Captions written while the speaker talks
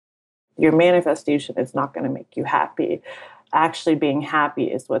Your manifestation is not going to make you happy. Actually being happy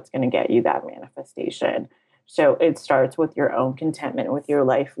is what's going to get you that manifestation. So it starts with your own contentment with your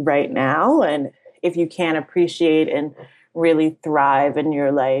life right now. And if you can't appreciate and really thrive in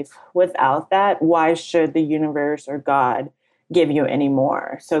your life without that, why should the universe or God give you any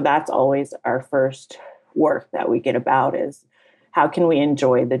more? So that's always our first work that we get about is how can we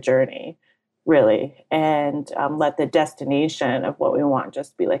enjoy the journey, really, and let the destination of what we want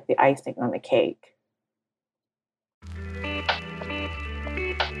just be like the icing on the cake.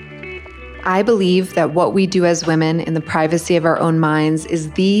 I believe that what we do as women in the privacy of our own minds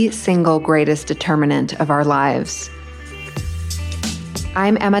is the single greatest determinant of our lives.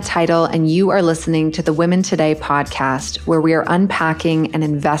 I'm Emma Teitel, and you are listening to the Women Today podcast, where we are unpacking and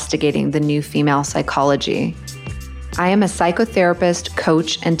investigating the new female psychology. I am a psychotherapist,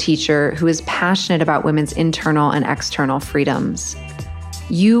 coach, and teacher who is passionate about women's internal and external freedoms.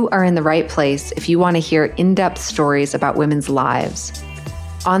 You are in the right place if you want to hear in-depth stories about women's lives.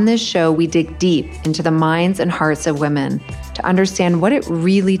 On this show, we dig deep into the minds and hearts of women to understand what it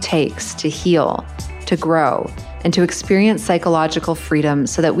really takes to heal, to grow, and to experience psychological freedom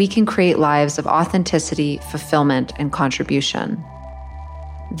so that we can create lives of authenticity, fulfillment, and contribution.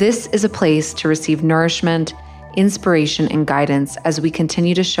 This is a place to receive nourishment, inspiration, and guidance as we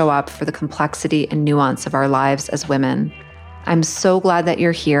continue to show up for the complexity and nuance of our lives as women. I'm so glad that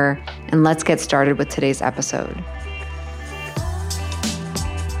you're here, and let's get started with today's episode.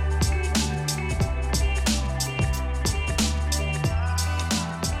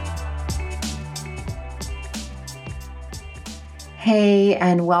 Hey,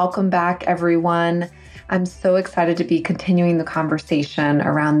 and welcome back, everyone. I'm so excited to be continuing the conversation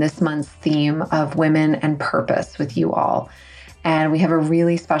around this month's theme of women and purpose with you all. And we have a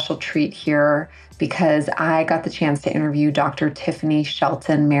really special treat here because I got the chance to interview Dr. Tiffany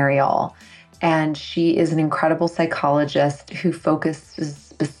Shelton Mariolle. And she is an incredible psychologist who focuses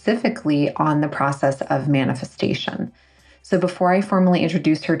specifically on the process of manifestation. So before I formally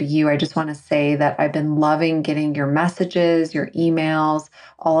introduce her to you, I just want to say that I've been loving getting your messages, your emails,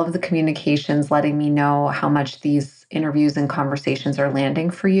 all of the communications, letting me know how much these interviews and conversations are landing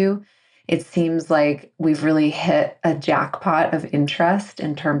for you. It seems like we've really hit a jackpot of interest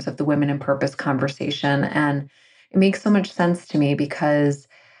in terms of the Women in Purpose conversation. And it makes so much sense to me because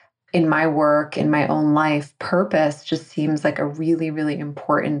in my work, in my own life, purpose just seems like a really, really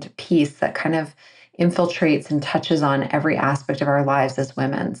important piece that kind of infiltrates and touches on every aspect of our lives as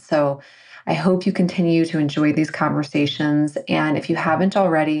women. So I hope you continue to enjoy these conversations. And if you haven't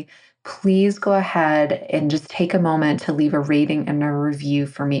already, please go ahead and just take a moment to leave a rating and a review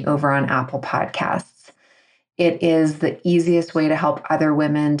for me over on Apple Podcasts. It is the easiest way to help other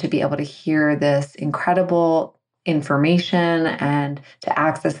women to be able to hear this incredible information and to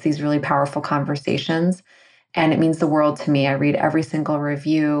access these really powerful conversations. And it means the world to me. I read every single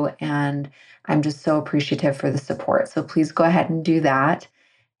review and I'm just so appreciative for the support. So please go ahead and do that.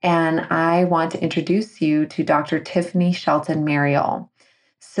 And I want to introduce you to Dr. Tiffany Shelton Mariolle.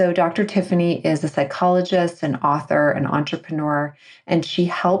 So Dr. Tiffany is a psychologist, an author, an entrepreneur, and she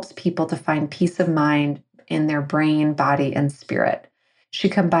helps people to find peace of mind in their brain, body, and spirit. She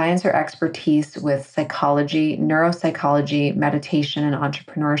combines her expertise with psychology, neuropsychology, meditation, and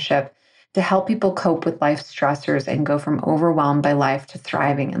entrepreneurship to help people cope with life stressors and go from overwhelmed by life to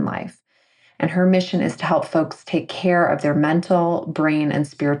thriving in life. And her mission is to help folks take care of their mental, brain, and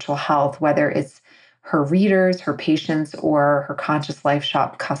spiritual health, whether it's her readers, her patients, or her Conscious Life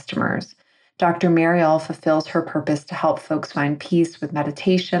Shop customers. Dr. Mariolle fulfills her purpose to help folks find peace with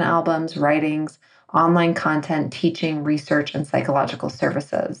meditation albums, writings, online content, teaching, research, and psychological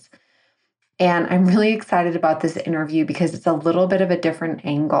services. And I'm really excited about this interview because it's a little bit of a different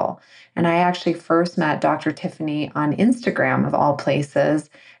angle. And I actually first met Dr. Tiffany on Instagram, of all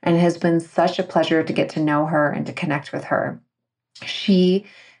places, and it has been such a pleasure to get to know her and to connect with her. She,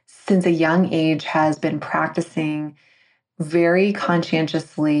 since a young age, has been practicing very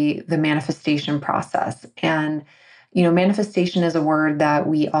conscientiously the manifestation process. And, manifestation is a word that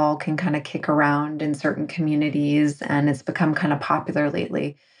we all can kind of kick around in certain communities, and it's become kind of popular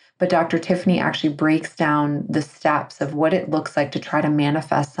lately. But Dr. Tiffany actually breaks down the steps of what it looks like to try to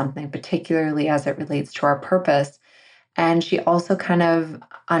manifest something, particularly as it relates to our purpose. And she also kind of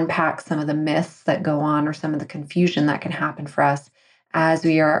unpacks some of the myths that go on or some of the confusion that can happen for us as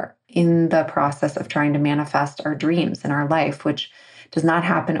we are in the process of trying to manifest our dreams in our life, which does not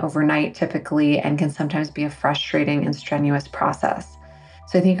happen overnight typically and can sometimes be a frustrating and strenuous process.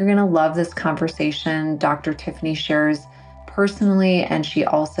 So I think you're going to love this conversation. Dr. Tiffany shares personally, and she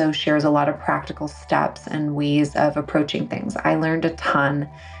also shares a lot of practical steps and ways of approaching things. I learned a ton,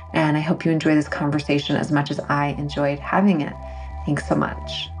 And I hope you enjoy this conversation as much as I enjoyed having it. Thanks so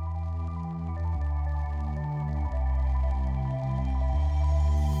much.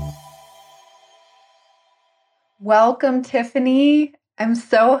 Welcome, Tiffany. I'm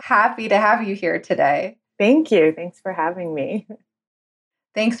so happy to have you here today. Thank you. Thanks for having me.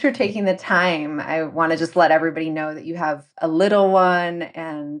 Thanks for taking the time. I want to just let everybody know that you have a little one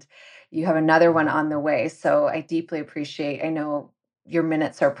and you have another one on the way. So I deeply appreciate, I know your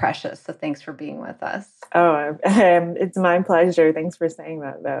minutes are precious. So thanks for being with us. Oh, it's my pleasure. Thanks for saying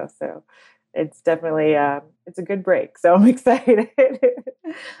that, though. So it's definitely it's a good break. So I'm excited.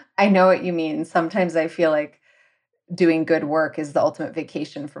 I know what you mean. Sometimes I feel like doing good work is the ultimate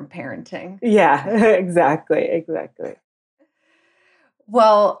vacation from parenting. Yeah, exactly.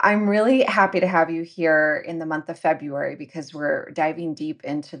 Well, I'm really happy to have you here in the month of February because we're diving deep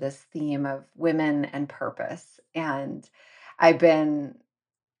into this theme of women and purpose. And I've been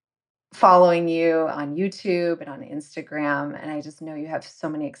following you on YouTube and on Instagram, and I just know you have so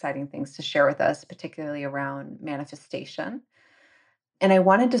many exciting things to share with us, particularly around manifestation. And I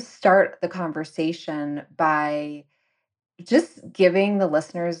wanted to start the conversation by just giving the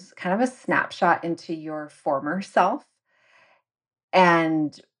listeners kind of a snapshot into your former self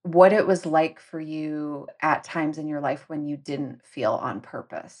and what it was like for you at times in your life when you didn't feel on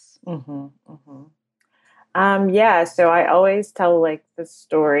purpose. hmm hmm yeah, so I always tell like the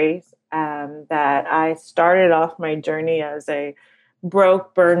stories that I started off my journey as a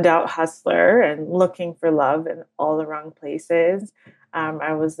broke, burned out hustler and looking for love in all the wrong places.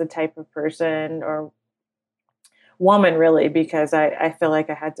 I was the type of person or woman, really, because I feel like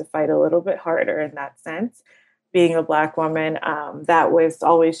I had to fight a little bit harder in that sense. Being a Black woman, that was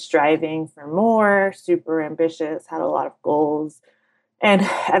always striving for more, super ambitious, had a lot of goals, and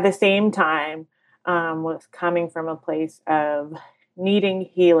at the same time was coming from a place of needing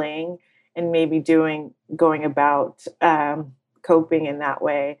healing and maybe going about coping in that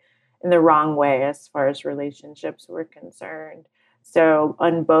way, in the wrong way as far as relationships were concerned. So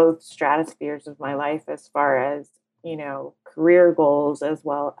on both stratospheres of my life, as far as career goals as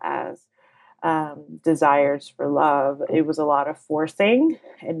well as desires for love, it was a lot of forcing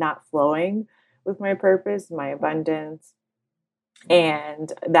and not flowing with my purpose, my abundance,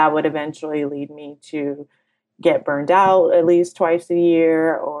 and that would eventually lead me to get burned out at least twice a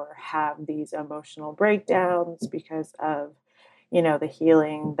year or have these emotional breakdowns because of the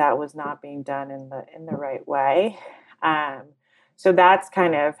healing that was not being done in the right way. um, so that's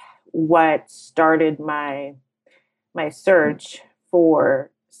kind of what started my search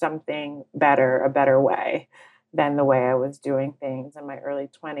for something better, a better way than the way I was doing things in my early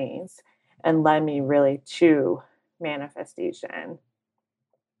 20s, and led me really to manifestation,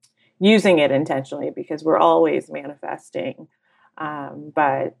 using it intentionally because we're always manifesting.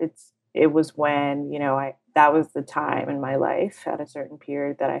 But it was when I that was the time in my life at a certain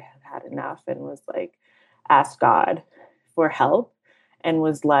period that I had had enough and was like asked God for help, and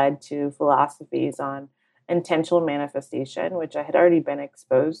was led to philosophies on intentional manifestation, which I had already been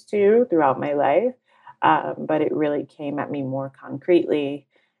exposed to throughout my life, but it really came at me more concretely,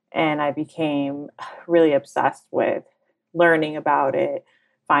 and I became really obsessed with learning about it,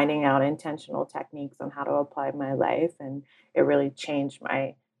 finding out intentional techniques on how to apply my life, and it really changed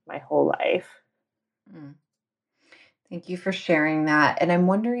my whole life. Mm. Thank you for sharing that. And I'm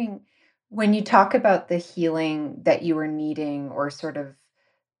wondering, when you talk about the healing that you were needing, or sort of,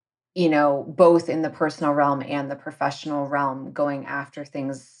 both in the personal realm and the professional realm, going after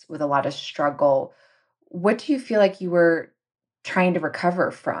things with a lot of struggle, what do you feel like you were trying to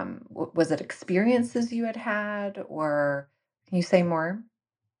recover from? Was it experiences you had had, or can you say more?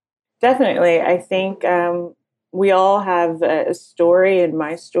 Definitely. I think we all have a story, and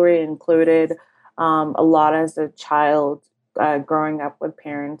my story included a lot as a child, growing up with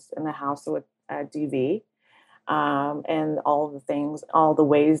parents in the house with DV, and all the things, all the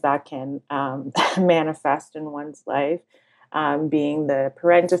ways that can manifest in one's life. Being the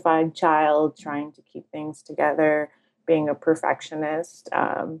parentified child, trying to keep things together, being a perfectionist.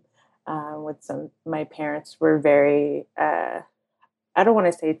 My parents were very, I don't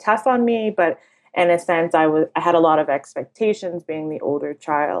want to say tough on me, but in a sense, I had a lot of expectations, being the older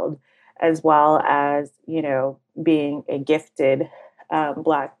child, as well as being a gifted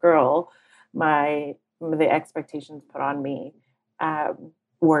Black girl. The expectations put on me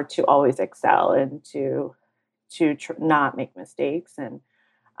were to always excel and to not make mistakes. And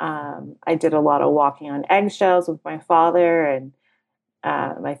I did a lot of walking on eggshells with my father, and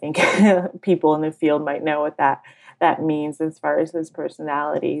I think people in the field might know what that means as far as his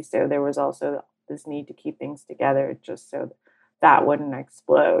personality. So there was also this need to keep things together, just so that wouldn't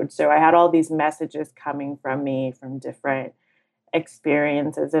explode. So I had all these messages coming from me from different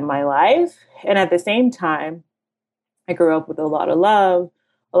experiences in my life. And at the same time, I grew up with a lot of love,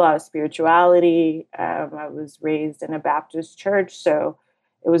 a lot of spirituality. I was raised in a Baptist church, so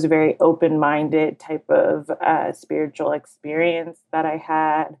it was a very open minded type of spiritual experience that I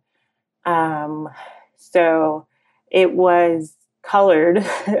had. Um, so it was colored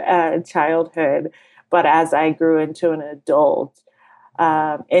childhood, but as I grew into an adult,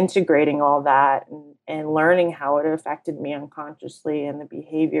 integrating all that and learning how it affected me unconsciously and the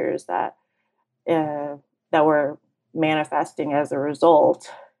behaviors uh, that were manifesting as a result,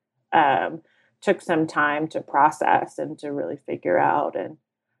 um, took some time to process and to really figure out and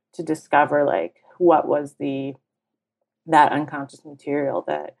to discover like what was the that unconscious material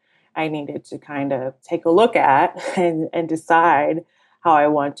that I needed to kind of take a look at and decide how I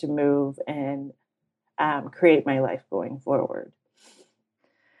want to move and create my life going forward.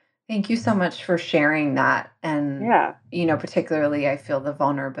 Thank you so much for sharing that. And, Yeah. particularly I feel the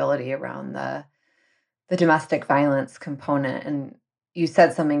vulnerability around the domestic violence component. And you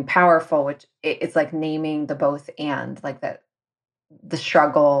said something powerful, which it's like naming the both and like that the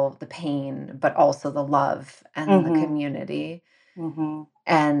struggle, the pain, but also the love and the Mm-hmm. community. Mm-hmm.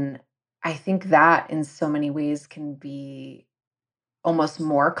 And I think that in so many ways can be almost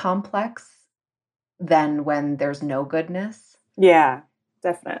more complex than when there's no goodness. Yeah,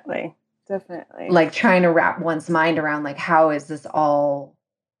 definitely. Definitely. Like trying to wrap one's mind around like how is this all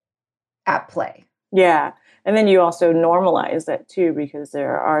at play? Yeah. And then you also normalize that too, because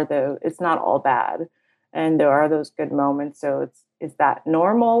it's not all bad. And there are those good moments. So is that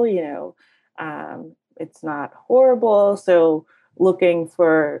normal? It's not horrible. So looking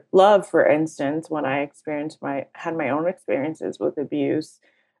for love, for instance, when I had my own experiences with abuse,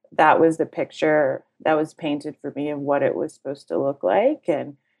 that was the picture that was painted for me of what it was supposed to look like.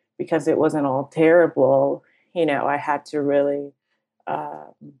 And because it wasn't all terrible, I had to really,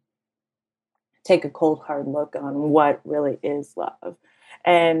 um, take a cold hard look on what really is love.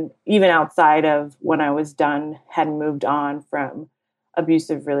 And even outside of when I was done, had moved on from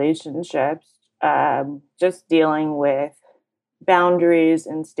abusive relationships, just dealing with boundaries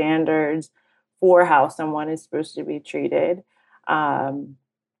and standards for how someone is supposed to be treated. um,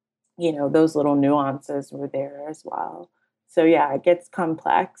 those little nuances were there as well. So yeah, it gets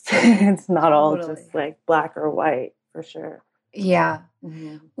complex. It's not all just Totally. like black or white, for sure. Yeah.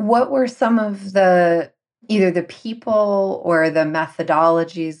 Hmm. What were some of either the people or the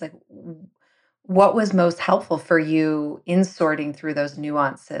methodologies, like what was most helpful for you in sorting through those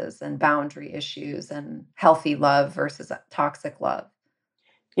nuances and boundary issues and healthy love versus toxic love?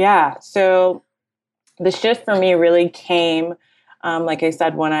 Yeah. So the shift for me really came, like I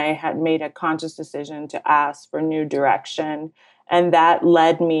said, when I had made a conscious decision to ask for new direction. And that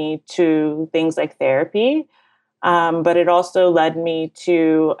led me to things like therapy. But it also led me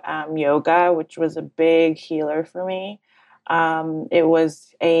to yoga, which was a big healer for me. It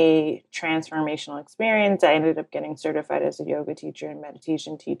was a transformational experience. I ended up getting certified as a yoga teacher and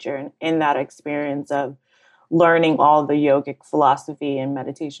meditation teacher. And in that experience of learning all the yogic philosophy and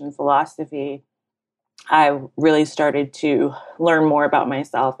meditation philosophy, I really started to learn more about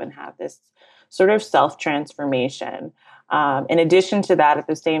myself and have this sort of self transformation. In addition to that, at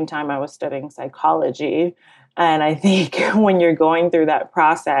the same time, I was studying psychology. And I think when you're going through that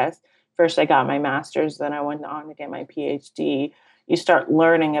process, first I got my master's, then I went on to get my PhD. You start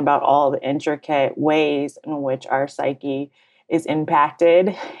learning about all the intricate ways in which our psyche is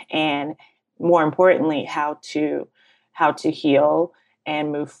impacted, and more importantly, how to heal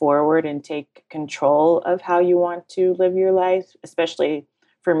and move forward and take control of how you want to live your life. Especially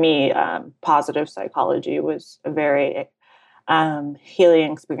for me, positive psychology was a very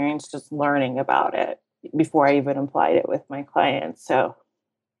healing experience, just learning about it before I even applied it with my clients. So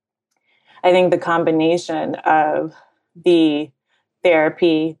I think the combination of the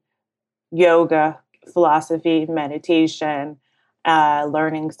therapy, yoga, philosophy, meditation,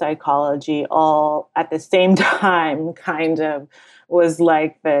 learning psychology, all at the same time, kind of was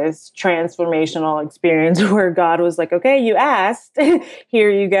like this transformational experience where God was like, okay, you asked, here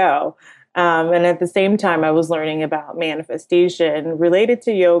you go. And at the same time, I was learning about manifestation related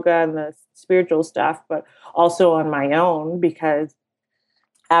to yoga and the spiritual stuff, but also on my own, because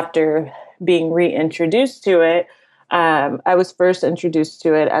after being reintroduced to it, I was first introduced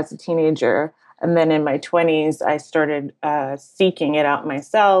to it as a teenager. And then in my 20s, I started seeking it out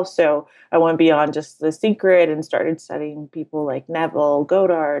myself. So I went beyond just The Secret and started studying people like Neville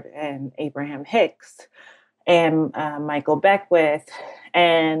Goddard and Abraham Hicks and Michael Beckwith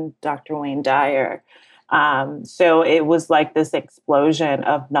and Dr. Wayne Dyer. So it was like this explosion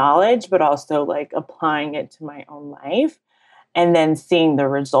of knowledge, but also like applying it to my own life. And then seeing the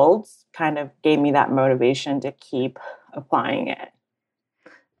results kind of gave me that motivation to keep applying it.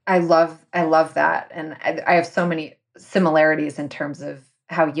 I love that. And I have so many similarities in terms of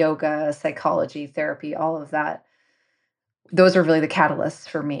how yoga, psychology, therapy, all of that, those are really the catalysts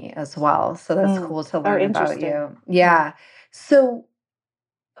for me as well. So that's Mm. cool to Oh, learn about interesting. you. Yeah. So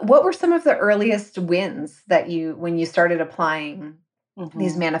what were some of the earliest wins that when you started applying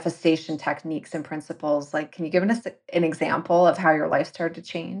these Hmm. manifestation techniques and principles? Like, can you give us an example of how your life started to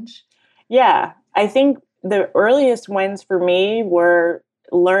change? Yeah, I think the earliest wins for me were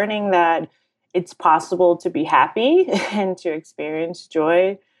learning that it's possible to be happy and to experience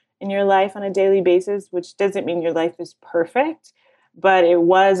joy in your life on a daily basis, which doesn't mean your life is perfect, but it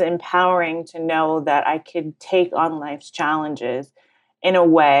was empowering to know that I could take on life's challenges in a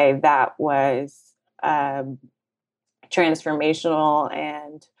way that was um, transformational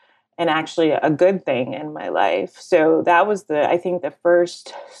and actually a good thing in my life. So that was I think the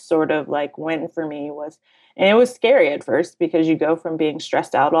first sort of like win for me was, and it was scary at first because you go from being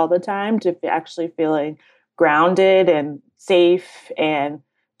stressed out all the time to actually feeling grounded and safe and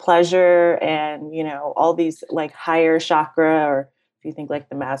pleasure and, all these like higher chakra, or if you think like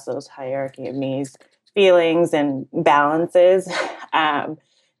the Maslow's hierarchy of needs, feelings and balances,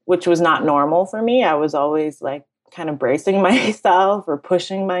 which was not normal for me. I was always like kind of bracing myself or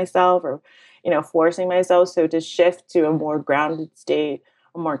pushing myself or forcing myself. So to shift to a more grounded state,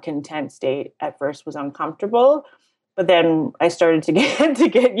 a more content state at first was uncomfortable, but then I started to get to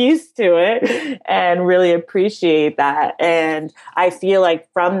get used to it and really appreciate that. And I feel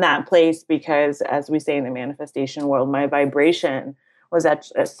like from that place, because as we say in the manifestation world, my vibration was at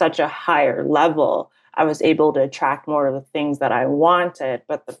such a higher level, I was able to attract more of the things that I wanted.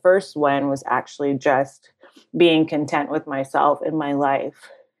 But the first one was actually just being content with myself in my life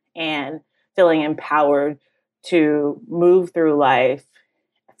and feeling empowered to move through life,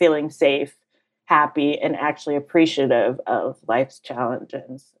 feeling safe, happy, and actually appreciative of life's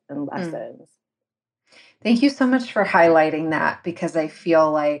challenges and Mm. lessons. Thank you so much for highlighting that, because I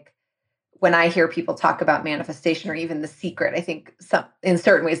feel like when I hear people talk about manifestation or even The Secret, I think in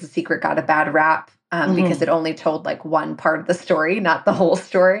certain ways, The Secret got a bad rap because Mm-hmm. it only told like one part of the story, not the whole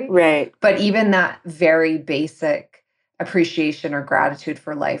story. Right. But even that very basic appreciation or gratitude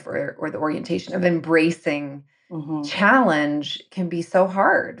for life, or the orientation of embracing Mm-hmm. challenge, can be so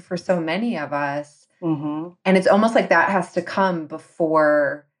hard for so many of us. Mm-hmm. And it's almost like that has to come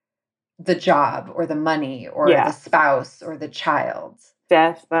before the job or the money or the Yeah, spouse or the child.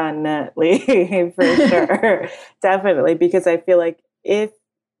 definitely. For sure. Definitely. Because I feel like if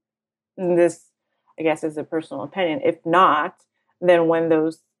this, I guess, is a personal opinion. If not, then when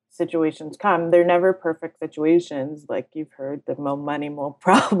those situations come, they're never perfect situations. Like you've heard the more money, more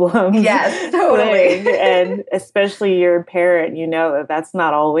problems Yes, totally. thing. And especially you're a parent, you know that that's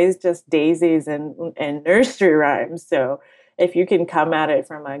not always just daisies and nursery rhymes. So if you can come at it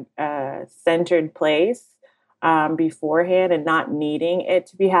from a centered place, beforehand and not needing it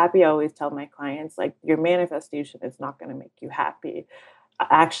to be happy, I always tell my clients, like, your manifestation is not going to make you happy.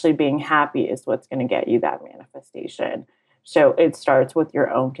 Actually being happy is what's going to get you that manifestation. So it starts with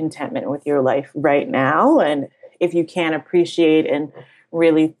your own contentment with your life right now. And if you can't appreciate and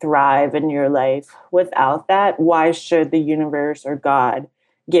really thrive in your life without that, why should the universe or God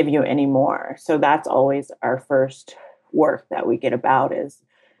give you any more? So that's always our first work that we get about is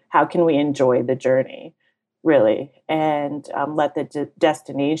how can we enjoy the journey, really, and let the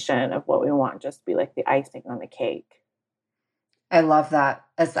destination of what we want just be like the icing on the cake. I love that.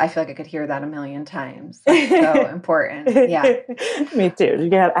 As I feel like I could hear that a million times. That's so important. Yeah. Me too.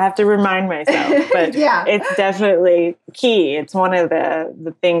 Yeah, I have to remind myself, but Yeah. it's definitely key. It's one of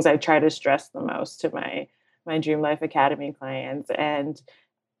the things I try to stress the most to my Dream Life Academy clients, and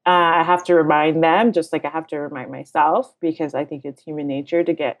I have to remind them, just like I have to remind myself, because I think it's human nature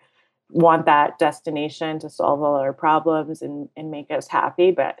to want that destination to solve all our problems and make us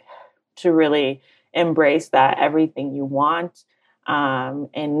happy, but to really embrace that everything you want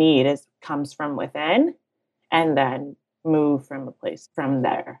and need comes from within, and then move from a place from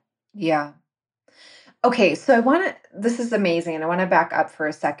there. Yeah. Okay. So this is amazing. And I want to back up for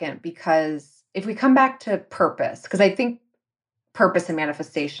a second, because if we come back to purpose, because I think purpose and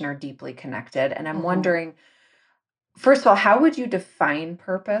manifestation are deeply connected. And I'm Hmm. wondering, first of all, how would you define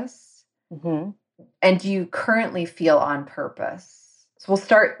purpose? Hmm. And do you currently feel on purpose? So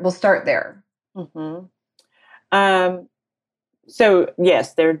we'll start there. Hmm. Um, so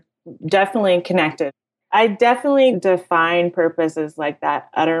yes, they're definitely connected. I definitely define purpose as like that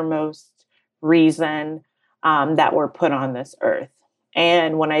uttermost reason that we're put on this earth.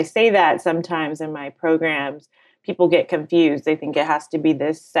 And when I say that, sometimes in my programs, people get confused. They think it has to be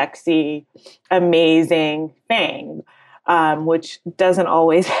this sexy, amazing thing, which doesn't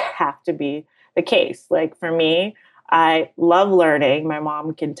always have to be the case. Like for me, I love learning. My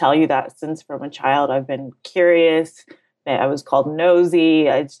mom can tell you that since from a child, I've been curious. I was called nosy.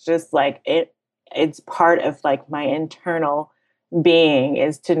 It's just like it's part of like my internal being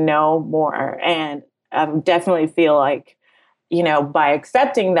is to know more. And I definitely feel like, by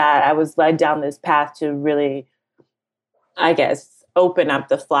accepting that, I was led down this path to really, I guess, open up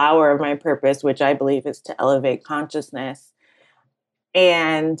the flower of my purpose, which I believe is to elevate consciousness.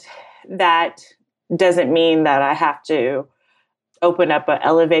 And that doesn't mean that I have to open up a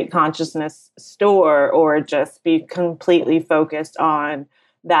elevate consciousness store or just be completely focused on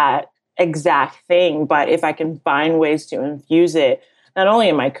that exact thing. But if I can find ways to infuse it, not only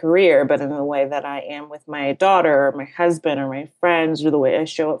in my career, but in the way that I am with my daughter or my husband or my friends, or the way I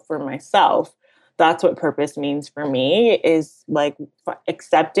show up for myself, that's what purpose means for me, is like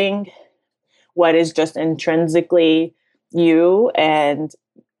accepting what is just intrinsically you and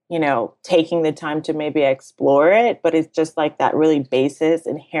taking the time to maybe explore it. But it's just like that really basis,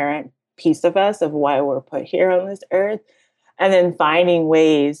 inherent piece of us of why we're put here on this earth. And then finding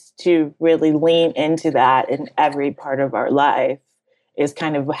ways to really lean into that in every part of our life is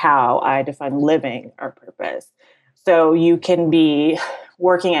kind of how I define living our purpose. So you can be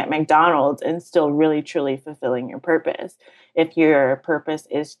working at McDonald's and still really, truly fulfilling your purpose. If your purpose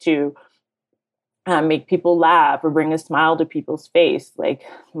is to make people laugh or bring a smile to people's face. Like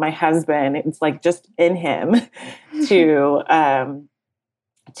my husband, it's like just in him to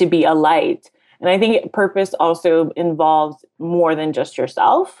be a light. And I think purpose also involves more than just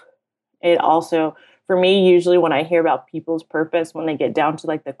yourself. It also, for me, usually when I hear about people's purpose, when they get down to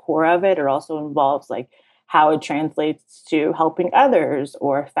like the core of it, it also involves like how it translates to helping others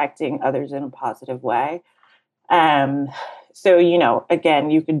or affecting others in a positive way. So,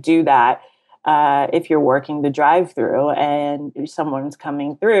 again, you could do that if you're working the drive-through and someone's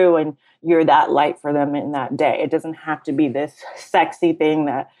coming through and you're that light for them in that day. It doesn't have to be this sexy thing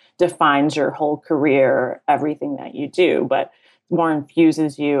that defines your whole career or everything that you do, but more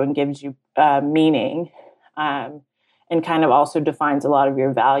infuses you and gives you meaning, and kind of also defines a lot of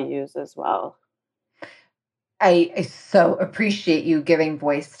your values as well. I so appreciate you giving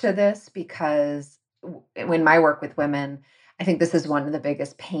voice to this because when I work with women, I think this is one of the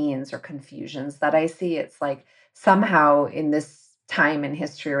biggest pains or confusions that I see. It's like somehow in this time in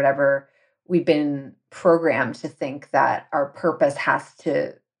history or whatever, we've been programmed to think that our purpose has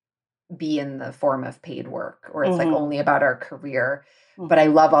to be in the form of paid work, or it's like only about our career. But I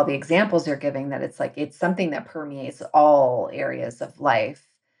love all the examples you're giving, that it's like it's something that permeates all areas of life.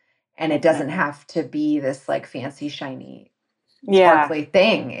 And it doesn't have to be this like fancy, shiny, sparkly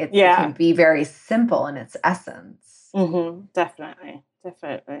thing. It can be very simple in its essence. Definitely.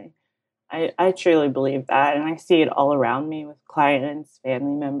 Definitely. I truly believe that. And I see it all around me with clients,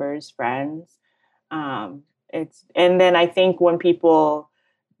 family members, friends. And then I think when people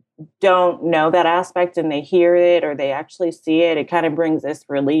don't know that aspect and they hear it or they actually see it, it kind of brings this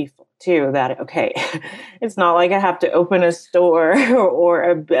relief too, that, okay, it's not like I have to open a store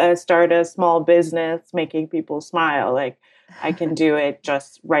or start a small business making people smile. Like I can do it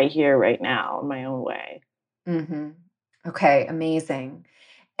just right here, right now, in my own way. Mm-hmm. Okay, amazing.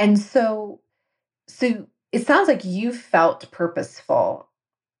 And so it sounds like you felt purposeful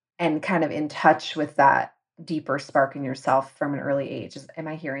and kind of in touch with that deeper spark in yourself from an early age. Am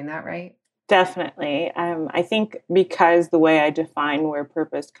I hearing that right? Definitely. I think because the way I define where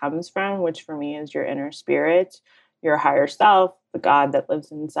purpose comes from, which for me is your inner spirit, your higher self, the God that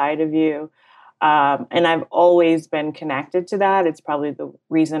lives inside of you. And I've always been connected to that. It's probably the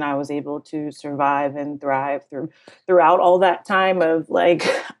reason I was able to survive and thrive throughout all that time of like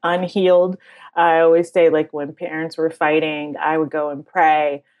unhealed. I always say, like, when parents were fighting, I would go and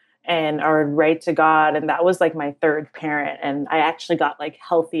pray and or write to God. And that was like my third parent. And I actually got like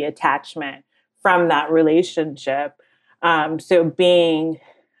healthy attachment from that relationship. So being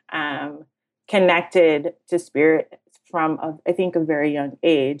connected to spirit from, I think, a very young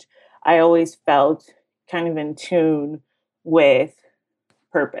age, I always felt kind of in tune with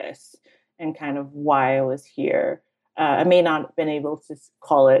purpose and kind of why I was here. I may not have been able to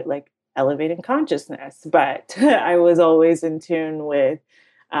call it like elevating consciousness, but I was always in tune with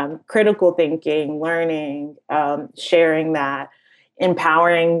critical thinking, learning, sharing that,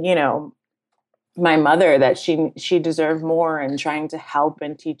 empowering, my mother that she deserved more, and trying to help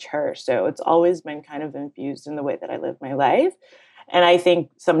and teach her. So it's always been kind of infused in the way that I live my life. And I think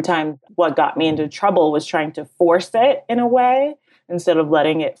sometimes what got me into trouble was trying to force it in a way instead of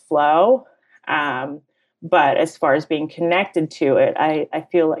letting it flow. Um, but as far as being connected to it, I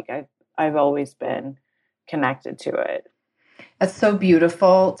feel like I've always been connected to it. That's so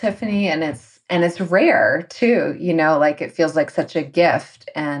beautiful, Tiffany, and it's rare too, like it feels like such a gift.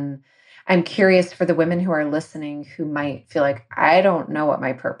 And I'm curious for the women who are listening who might feel like I don't know what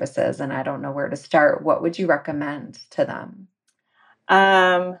my purpose is and I don't know where to start. What would you recommend to them?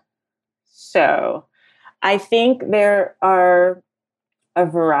 Um, so I think there are a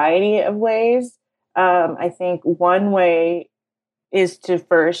variety of ways. I think one way is to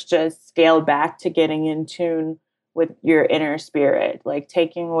first just scale back to getting in tune with your inner spirit, like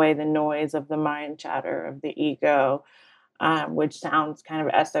taking away the noise of the mind chatter of the ego, which sounds kind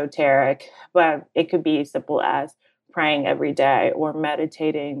of esoteric, but it could be simple as praying every day or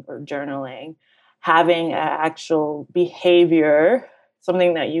meditating or journaling, having an actual behavior,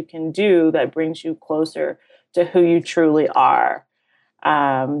 something that you can do that brings you closer to who you truly are,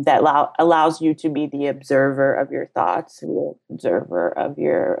 that allows you to be the observer of your thoughts, the observer of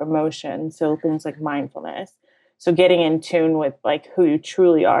your emotions. So things like mindfulness. So getting in tune with like who you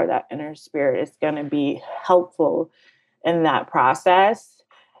truly are, that inner spirit is going to be helpful in that process.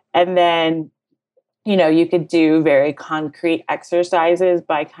 And then, you could do very concrete exercises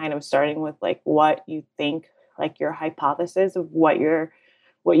by kind of starting with like what you think, like your hypothesis of what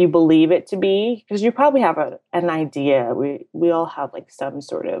you believe it to be, because you probably have an idea. We all have like some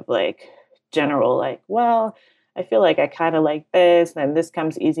sort of like general like, well, I feel like I kind of like this, and this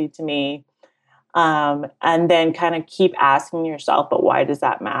comes easy to me. And then kind of keep asking yourself, but why does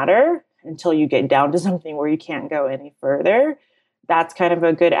that matter? Until you get down to something where you can't go any further. That's kind of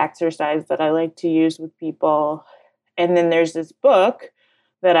a good exercise that I like to use with people. And then there's this book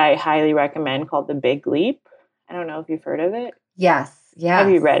that I highly recommend called The Big Leap. I don't know if you've heard of it. Yes, Have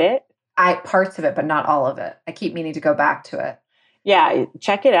you yes. read it? I parts of it, but not all of it. I keep meaning to go back to it. Yeah,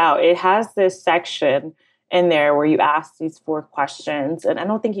 check it out. It has this section in there where you ask these four questions, and I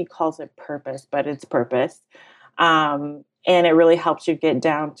don't think he calls it purpose, but it's purpose. And it really helps you get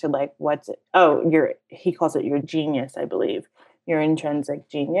down to like what's it? Oh, your he calls it your genius, I believe, your intrinsic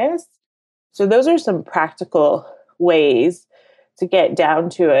genius. So those are some practical ways to get down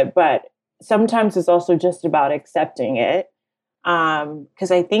to it, but sometimes it's also just about accepting it.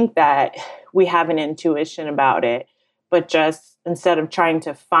 Because I think that we have an intuition about it, but just instead of trying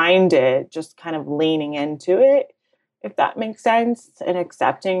to find it, just kind of leaning into it, if that makes sense, and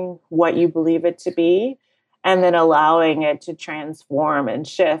accepting what you believe it to be, and then allowing it to transform and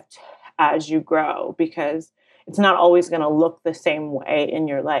shift as you grow, because it's not always going to look the same way in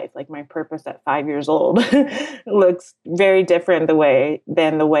your life. Like my purpose at 5 years old looks very different the way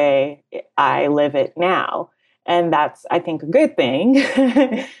I live it now, and that's, I think, a good thing.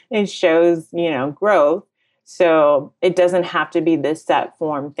 It shows, growth. So it doesn't have to be this set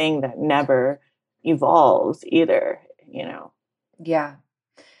form thing that never evolves either. Yeah.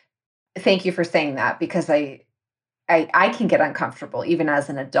 Thank you for saying that because I can get uncomfortable even as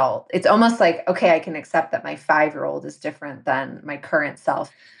an adult. It's almost like, okay, I can accept that my 5-year-old is different than my current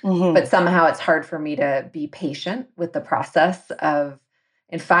self, but Mm-hmm. somehow it's hard for me to be patient with the process of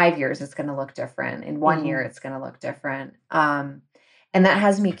in 5 years, it's going to look different. In one Mm-hmm. year, it's going to look different. And that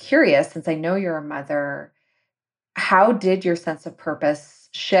has me curious, since I know you're a mother, how did your sense of purpose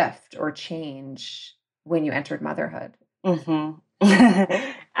shift or change when you entered motherhood? Mm-hmm.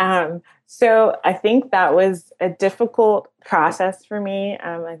 So I think that was a difficult process for me.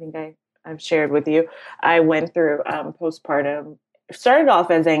 I think I've shared with you. I went through postpartum. Started off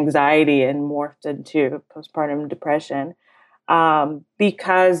as anxiety and morphed into postpartum depression,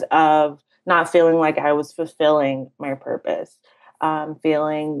 because of not feeling like I was fulfilling my purpose,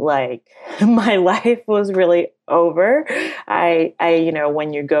 feeling like my life was really over.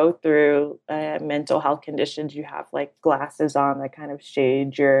 When you go through mental health conditions, you have like glasses on that kind of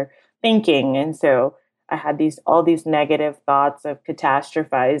shade your thinking, and so I had all these negative thoughts of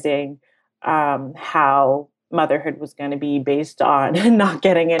catastrophizing, how motherhood was going to be based on not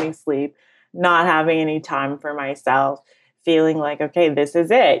getting any sleep, not having any time for myself, feeling like, okay, this is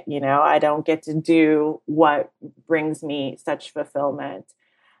it. I don't get to do what brings me such fulfillment.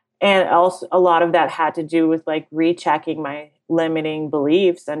 And also, a lot of that had to do with like rechecking my limiting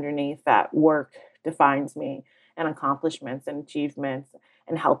beliefs underneath that work defines me, and accomplishments and achievements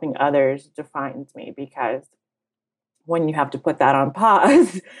and helping others defines me. Because when you have to put that on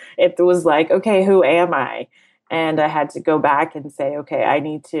pause, it was like, okay, who am I? And I had to go back and say, okay, I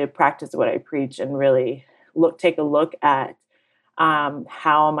need to practice what I preach and really take a look at,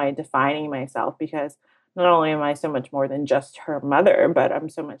 how am I defining myself? Because not only am I so much more than just her mother, but I'm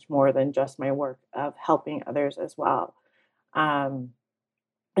so much more than just my work of helping others as well. Um,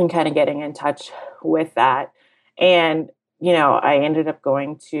 and kind of getting in touch with that. And, I ended up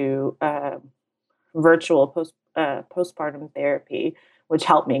going to virtual postpartum therapy, which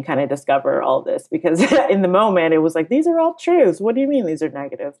helped me kind of discover all this because in the moment it was like, these are all truths. What do you mean these are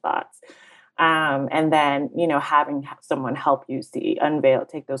negative thoughts? And then, having someone help you see, unveil,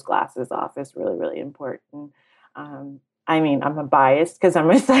 take those glasses off is really, really important. I mean, I'm a biased because I'm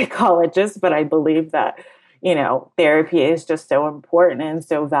a psychologist, but I believe that, therapy is just so important and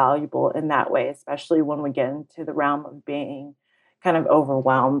so valuable in that way, especially when we get into the realm of being kind of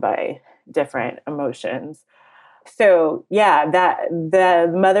overwhelmed by different emotions. So, yeah, that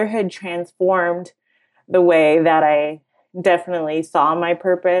the motherhood transformed the way that I definitely saw my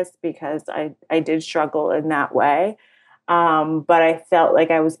purpose because I did struggle in that way. But I felt like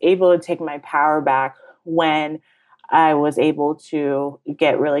I was able to take my power back when I was able to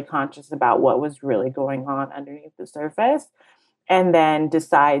get really conscious about what was really going on underneath the surface and then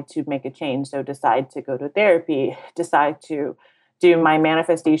decide to make a change. So decide to go to therapy, decide to do my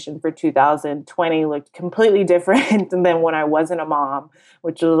manifestation for 2020 looked completely different than when I wasn't a mom,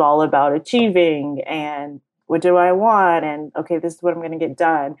 which was all about achieving and what do I want? And okay, this is what I'm going to get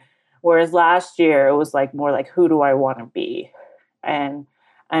done. Whereas last year it was like more like, who do I want to be? And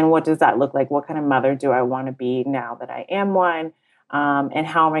and what does that look like? What kind of mother do I want to be now that I am one? And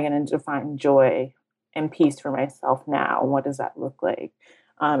how am I going to define joy and peace for myself now? And what does that look like?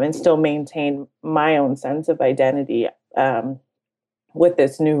 And still maintain my own sense of identity with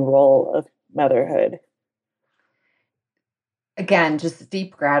this new role of motherhood. Again, just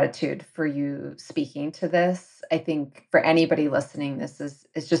deep gratitude for you speaking to this. I think for anybody listening, this is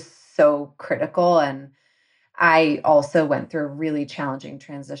just so critical. And I also went through a really challenging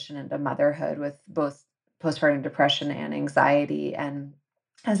transition into motherhood with both postpartum depression and anxiety. And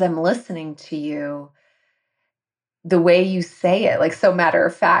as I'm listening to you, the way you say it, like so matter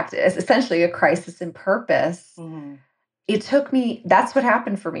of fact, is essentially a crisis in purpose. Mm-hmm. It took me, that's what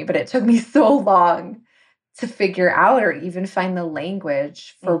happened for me, but it took me so long to figure out or even find the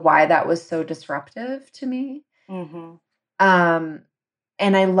language for Mm-hmm. why that was so disruptive to me. Mm-hmm. Um,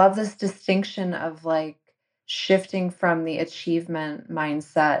 and I love this distinction of like shifting from the achievement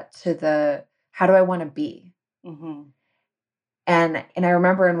mindset to the how do I want to be? Mm-hmm. And I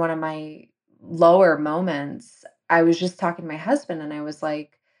remember in one of my lower moments, I was just talking to my husband and I was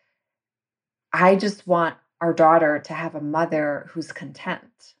like, I just want our daughter to have a mother who's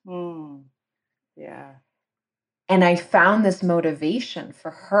content. Mm. Yeah. And I found this motivation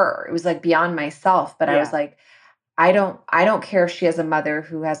for her. It was like beyond myself, but I was Yeah. like, I don't care if she has a mother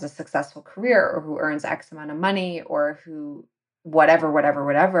who has a successful career or who earns X amount of money or who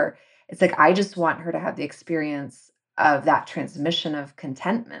whatever. It's like I just want her to have the experience of that transmission of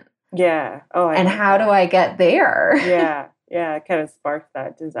contentment. Yeah. Oh, I And love how do that. I get there? Yeah. Yeah. It kind of sparks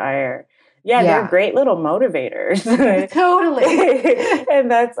that desire. Yeah, they're Yeah, great little motivators. totally.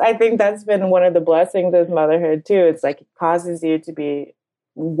 And I think that's been one of the blessings of motherhood too. It's like it causes you to be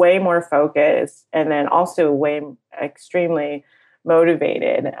way more focused and then also way extremely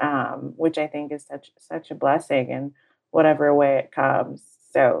motivated, which I think is such a blessing in whatever way it comes.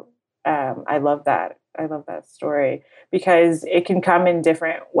 So I love that. I love that story because it can come in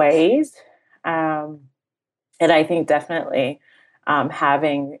different ways. Um, and I think definitely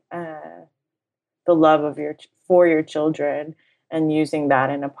having the love of for your children and using that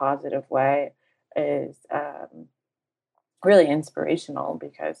in a positive way is really inspirational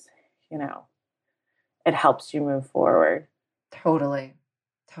because you know it helps you move forward. Totally.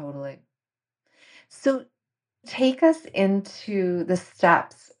 Totally. So take us into the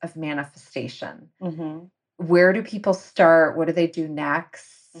steps of manifestation. Mm-hmm. Where do people start? What do they do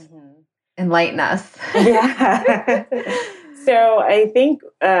next? Mm-hmm. Enlighten us. Yeah. So I think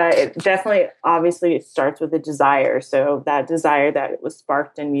it definitely, obviously, it starts with a desire. So that desire that was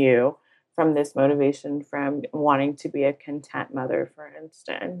sparked in you from this motivation from wanting to be a content mother, for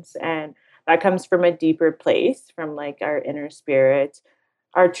instance. And that comes from a deeper place, from like our inner spirit,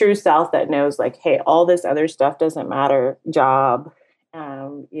 our true self that knows, like, hey, all this other stuff doesn't matter, job,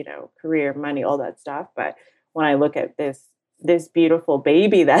 career, money, all that stuff. But when I look at this beautiful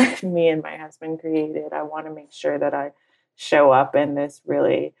baby that me and my husband created, I want to make sure that I show up in this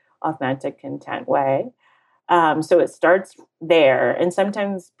really authentic, content way. So it starts there. And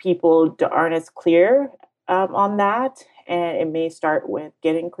sometimes people aren't as clear on that. And it may start with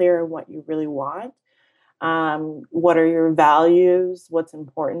getting clear on what you really want. What are your values? What's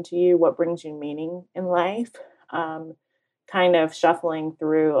important to you? What brings you meaning in life? Um, kind of shuffling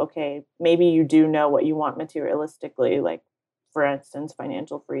through, okay, maybe you do know what you want materialistically, like for instance,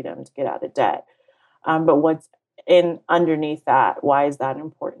 financial freedom to get out of debt. But what's in underneath that, why is that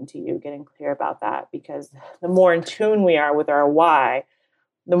important to you? Getting clear about that, because the more in tune we are with our why,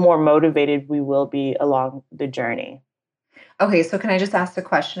 the more motivated we will be along the journey. Okay, so can I just ask a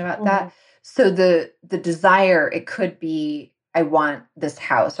question about Mm-hmm. that? So the desire, it could be I want this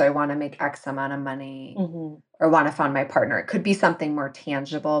house, or I want to make X amount of money, Mm-hmm. or want to find my partner. It could be something more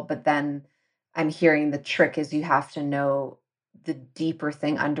tangible, but then I'm hearing the trick is you have to know the deeper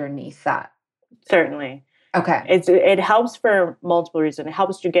thing underneath that. Certainly. Okay. It helps for multiple reasons. It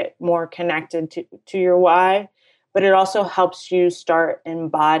helps you get more connected to your why, but it also helps you start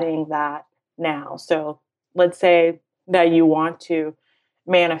embodying that now. So let's say that you want to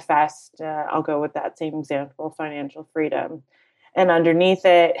manifest, I'll go with that same example, financial freedom. And underneath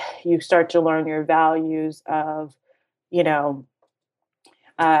it, you start to learn your values of, you know,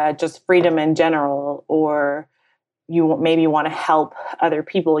 just freedom in general, or you maybe want to help other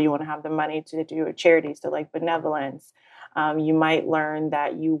people. You want to have the money to do a charity, so like benevolence. You might learn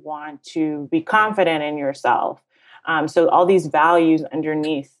that you want to be confident in yourself. So all these values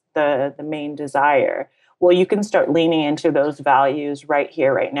underneath the main desire. Well, you can start leaning into those values right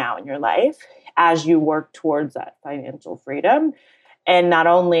here, right now in your life as you work towards that financial freedom. And not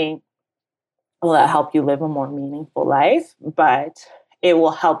only will that help you live a more meaningful life, but it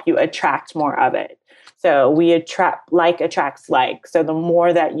will help you attract more of it. So we attract, like attracts like. So the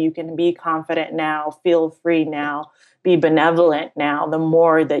more that you can be confident now, feel free now, be benevolent now, the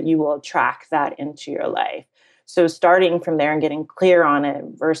more that you will attract that into your life. So starting from there and getting clear on it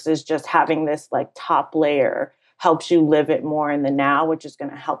versus just having this like top layer helps you live it more in the now, which is going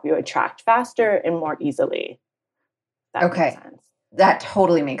to help you attract faster and more easily. That makes Okay. sense. That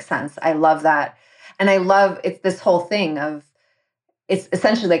totally makes sense. I love that. And I love it's this whole thing of it's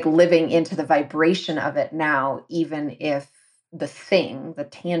essentially like living into the vibration of it now, even if the thing, the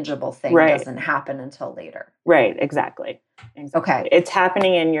tangible thing Right. doesn't happen until later. Right, exactly. Exactly. Okay. It's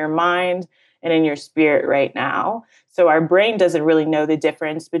happening in your mind and in your spirit right now. So our brain doesn't really know the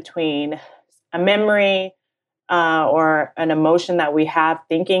difference between a memory or an emotion that we have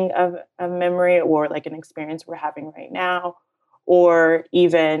thinking of a memory, or like an experience we're having right now, or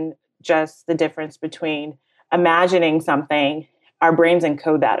even just the difference between imagining something. Our brains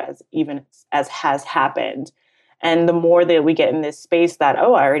encode that as even as has happened. And the more that we get in this space that,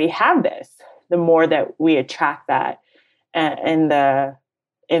 oh, I already have this, the more that we attract that in the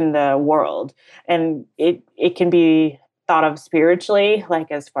world. And it can be thought of spiritually,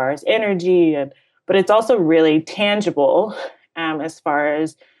 like as far as energy, and but it's also really tangible, as far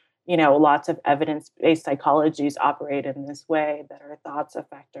as, lots of evidence-based psychologies operate in this way, that our thoughts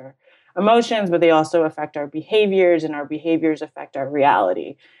affect our emotions, but they also affect our behaviors, and our behaviors affect our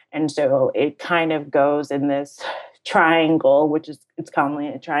reality. And so it kind of goes in this triangle, which is, it's commonly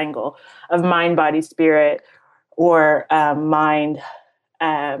a triangle of mind, body, spirit, or mind,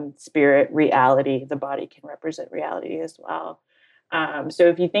 spirit, reality. The body can represent reality as well. So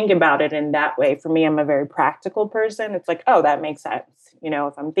if you think about it in that way, for me, I'm a very practical person. It's like, oh, that makes sense.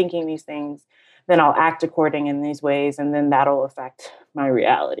 If I'm thinking these things, then I'll act according in these ways, and then that'll affect my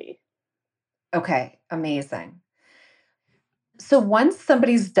reality. Okay. Amazing. So once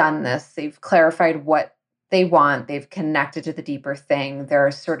somebody's done this, they've clarified what they want, they've connected to the deeper thing,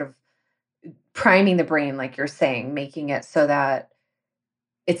 they're sort of priming the brain, like you're saying, making it so that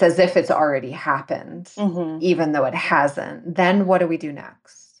it's as if it's already happened, Mm-hmm. even though it hasn't. Then what do we do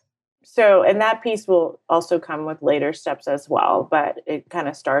next? So, and that piece will also come with later steps as well, but it kind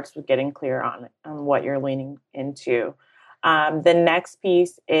of starts with getting clear on what you're leaning into. The next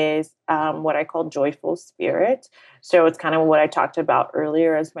piece is what I call joyful spirit. So it's kind of what I talked about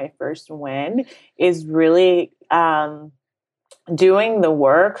earlier as my first win, is really doing the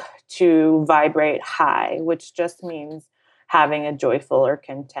work to vibrate high, which just means having a joyful or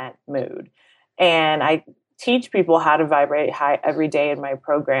content mood. And I teach people how to vibrate high every day in my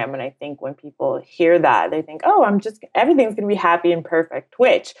program. And I think when people hear that, they think, oh, everything's going to be happy and perfect,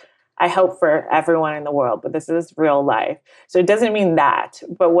 which I hope for everyone in the world, but this is real life. So it doesn't mean that.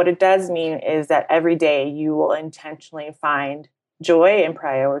 But what it does mean is that every day you will intentionally find joy and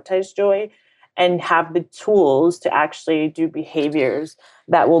prioritize joy, and have the tools to actually do behaviors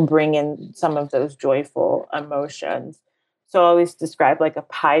that will bring in some of those joyful emotions. So I always describe like a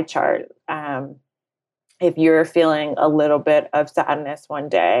pie chart. If you're feeling a little bit of sadness one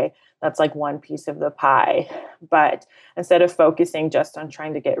day, that's like one piece of the pie. But instead of focusing just on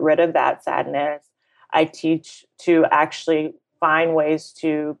trying to get rid of that sadness, I teach to actually find ways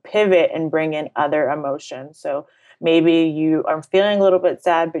to pivot and bring in other emotions. So Maybe you are feeling a little bit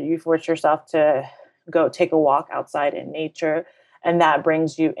sad, but you force yourself to go take a walk outside in nature. And that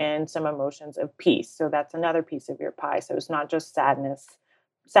brings you in some emotions of peace. So that's another piece of your pie. So it's not just sadness,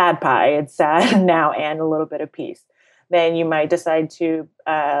 sad pie, it's sad now and a little bit of peace. Then you might decide to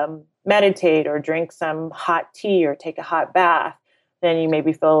meditate or drink some hot tea or take a hot bath. Then you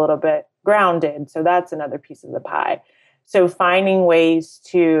maybe feel a little bit grounded. So that's another piece of the pie. So finding ways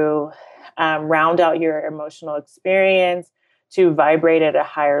to round out your emotional experience, to vibrate at a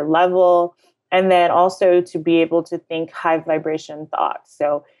higher level, and then also to be able to think high vibration thoughts.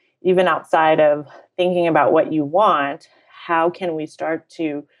 So even outside of thinking about what you want, how can we start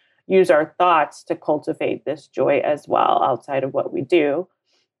to use our thoughts to cultivate this joy as well outside of what we do?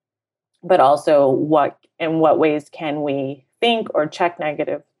 But also in what ways can we think or check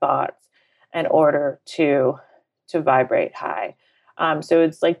negative thoughts in order to vibrate high? So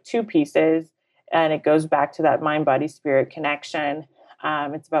it's like two pieces, and it goes back to that mind, body, spirit connection.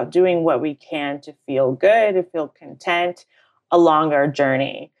 It's about doing what we can to feel good, to feel content along our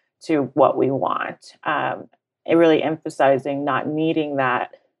journey to what we want. And really emphasizing not needing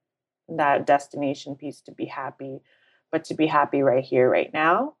that destination piece to be happy, but to be happy right here, right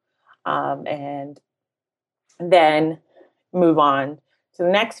now. And then move on to the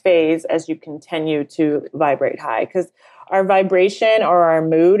next phase as you continue to vibrate high, because our vibration or our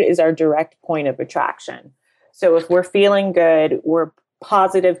mood is our direct point of attraction. So if we're feeling good, we're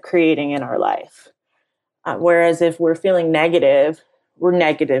positive creating in our life. Whereas if we're feeling negative, we're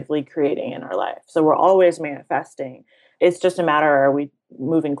negatively creating in our life. So we're always manifesting. It's just a matter, are we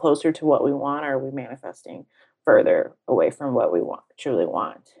moving closer to what we want, or are we manifesting further away from what we truly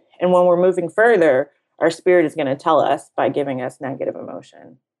want? And when we're moving further, our spirit is going to tell us by giving us negative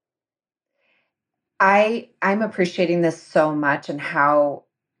emotion. I'm appreciating this so much, and how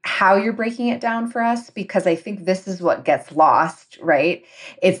you're breaking it down for us, because I think this is what gets lost, right?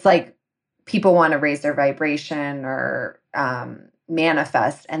 It's like people want to raise their vibration or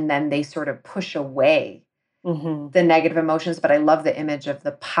manifest, and then they sort of push away the negative emotions. But I love the image of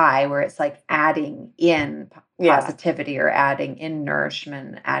the pie where it's like adding in positivity, or adding in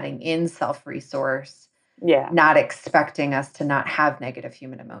nourishment, adding in self-resource. Yeah. Not expecting us to not have negative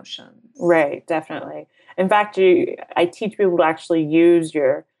human emotions. Right, definitely. In fact, I teach people to actually use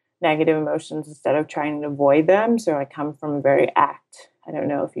your negative emotions instead of trying to avoid them. So I come from a very I don't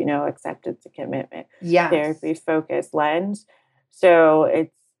know if you know, acceptance and commitment, therapy focused lens. So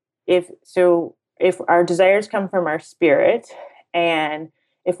if our desires come from our spirit, and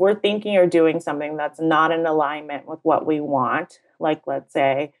if we're thinking or doing something that's not in alignment with what we want, like let's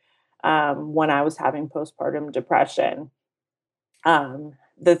say when I was having postpartum depression,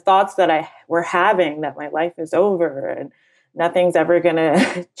 the thoughts that I were having that my life is over and nothing's ever going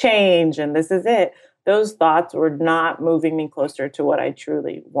to change and this is it, those thoughts were not moving me closer to what I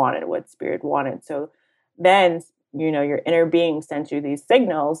truly wanted, what spirit wanted. So then, your inner being sent you these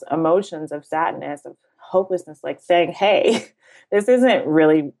signals, emotions of sadness, of hopelessness, like saying, hey, this isn't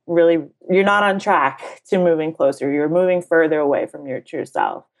really, you're not on track to moving closer. You're moving further away from your true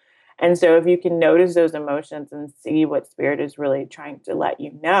self. And so if you can notice those emotions and see what spirit is really trying to let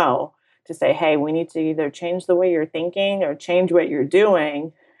you know, to say, hey, we need to either change the way you're thinking or change what you're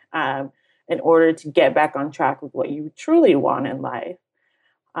doing in order to get back on track with what you truly want in life,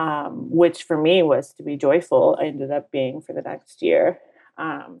 which for me was to be joyful. I ended up being for the next year.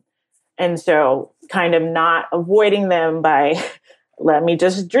 And so kind of not avoiding them by let me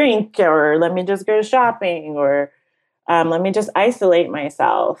just drink, or let me just go shopping, or let me just isolate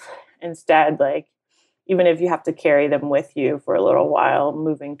myself. Instead, like, even if you have to carry them with you for a little while,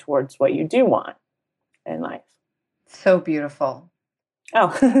 moving towards what you do want in life. So beautiful.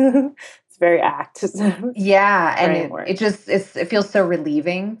 Oh, it's very act. Yeah. And it feels so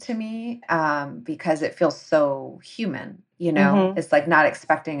relieving to me because it feels so human, It's like not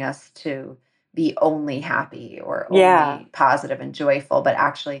expecting us to be only happy or only positive and joyful, but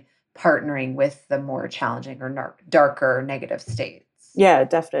actually partnering with the more challenging or darker negative states. Yeah,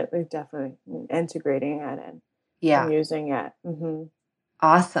 definitely. Integrating it and using it. Mm-hmm.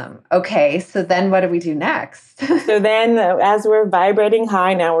 Awesome. Okay, so then what do we do next? So then as we're vibrating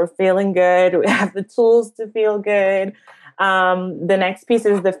high, now we're feeling good. We have the tools to feel good. The next piece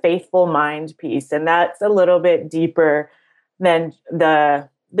is the faithful mind piece. And that's a little bit deeper than the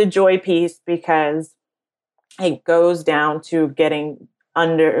joy piece, because it goes down to getting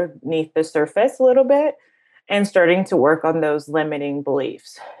underneath the surface a little bit and starting to work on those limiting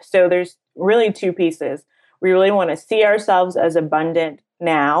beliefs. So there's really two pieces. We really want to see ourselves as abundant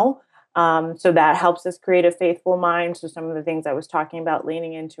now. So that helps us create a faithful mind. So some of the things I was talking about,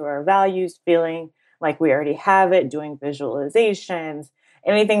 leaning into our values, feeling like we already have it, doing visualizations,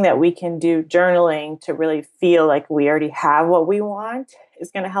 anything that we can do, journaling to really feel like we already have what we want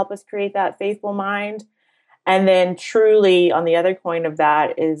is going to help us create that faithful mind. And then truly on the other coin of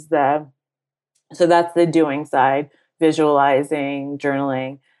that is so that's the doing side, visualizing,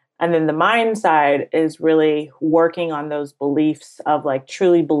 journaling. And then the mind side is really working on those beliefs of like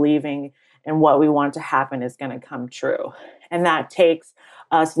truly believing in what we want to happen is going to come true. And that takes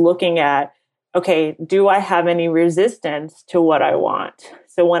us looking at, okay, do I have any resistance to what I want?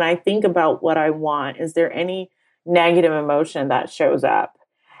 So when I think about what I want, is there any negative emotion that shows up?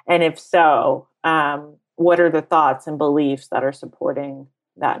 And if so, what are the thoughts and beliefs that are supporting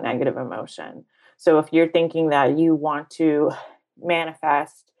that negative emotion? So if you're thinking that you want to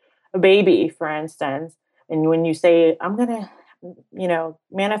manifest a baby, for instance, and when you say, I'm going to,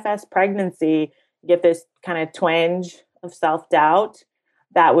 manifest pregnancy, get this kind of twinge of self-doubt,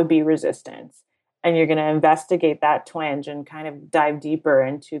 that would be resistance. And you're going to investigate that twinge and kind of dive deeper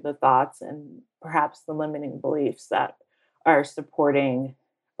into the thoughts and perhaps the limiting beliefs that are supporting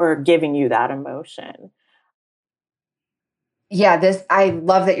or giving you that emotion. Yeah, I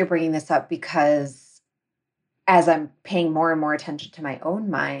love that you're bringing this up because as I'm paying more and more attention to my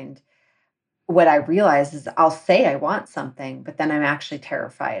own mind, what I realize is I'll say I want something, but then I'm actually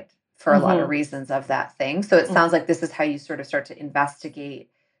terrified for a lot of Mm-hmm. reasons of that thing. So it sounds like this is how you sort of start to investigate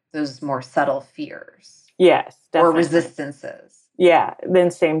those more subtle fears Yes, or definitely. resistances. Yeah, then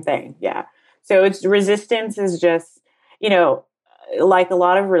same thing. Yeah. So it's resistance is just, like a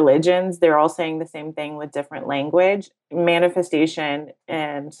lot of religions, they're all saying the same thing with different language. Manifestation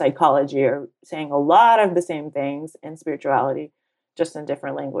and psychology are saying a lot of the same things, and spirituality, just in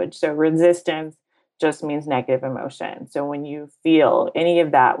different language. So resistance just means negative emotion. So when you feel any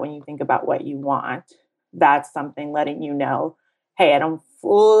of that, when you think about what you want, that's something letting you know, hey, I don't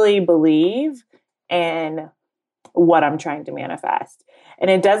fully believe in what I'm trying to manifest.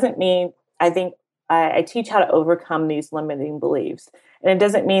 And it doesn't mean, I think I teach how to overcome these limiting beliefs. And it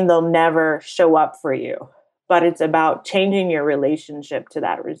doesn't mean they'll never show up for you, but it's about changing your relationship to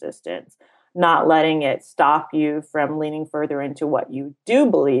that resistance, not letting it stop you from leaning further into what you do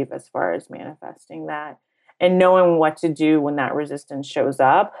believe as far as manifesting that, and knowing what to do when that resistance shows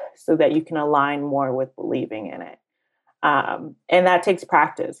up so that you can align more with believing in it. And that takes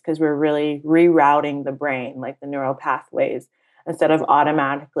practice because we're really rerouting the brain, like the neural pathways, instead of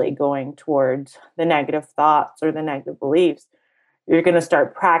automatically going towards the negative thoughts or the negative beliefs. You're going to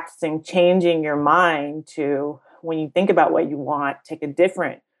start practicing changing your mind to, when you think about what you want, take a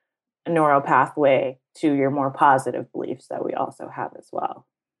different neural pathway to your more positive beliefs that we also have as well.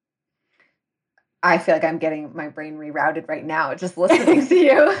 I feel like I'm getting my brain rerouted right now just listening to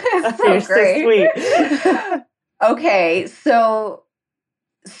you. It's so You're so great. sweet. Okay, so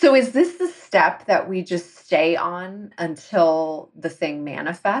is this the step that we just stay on until the thing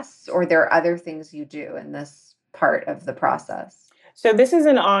manifests, or there are other things you do in this part of the process? So this is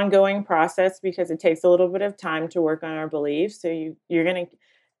an ongoing process because it takes a little bit of time to work on our beliefs. So you're going to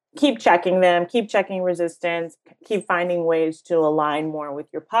keep checking them, keep checking resistance, keep finding ways to align more with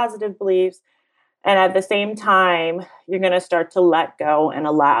your positive beliefs. And at the same time, you're going to start to let go and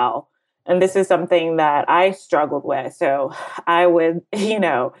allow. And this is something that I struggled with. So I would,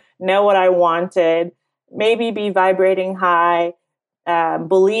 know what I wanted, maybe be vibrating high,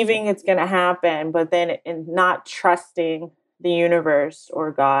 believing it's going to happen, but then in not trusting the universe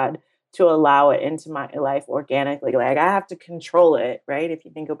or God to allow it into my life organically. Like I have to control it, right? If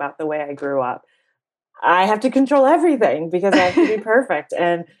you think about the way I grew up, I have to control everything because I have to be perfect.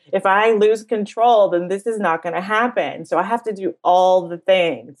 And if I lose control, then this is not going to happen. So I have to do all the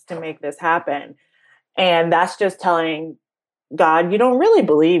things to make this happen. And that's just telling God, you don't really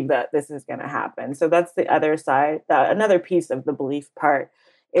believe that this is going to happen. So that's the other side. Another piece of the belief part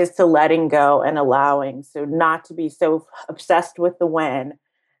is to letting go and allowing. So not to be so obsessed with the when.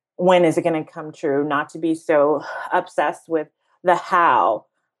 When is it going to come true? Not to be so obsessed with the how.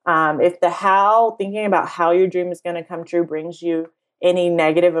 If the how, thinking about how your dream is going to come true brings you any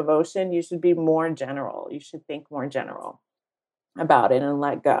negative emotion, you should be more general. You should think more general about it and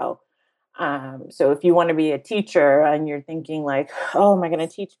let go. So if you want to be a teacher and you're thinking like, oh, am I going to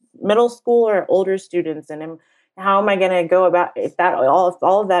teach middle school or older students? And how am I going to go about if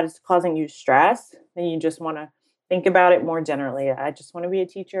all of that is causing you stress, then you just want to think about it more generally. I just want to be a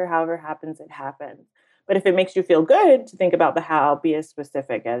teacher. However happens, it happens. But if it makes you feel good to think about the how, be as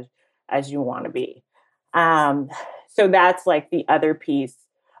specific as you want to be. Um, so that's like the other piece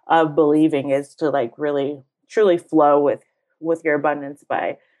of believing is to like really truly flow with your abundance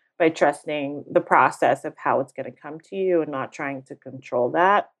by trusting the process of how it's going to come to you and not trying to control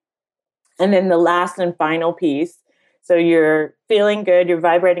that. And then the last and final piece. So you're feeling good, you're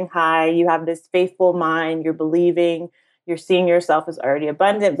vibrating high, you have this faithful mind, you're believing, you're seeing yourself as already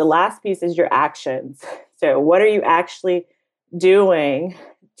abundant. The last piece is your actions. So what are you actually doing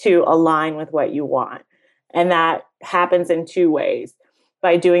to align with what you want? And that happens in two ways: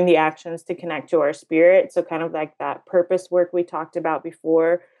 by doing the actions to connect to our spirit. So kind of like that purpose work we talked about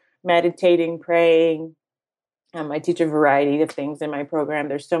before, meditating, praying. I teach a variety of things in my program.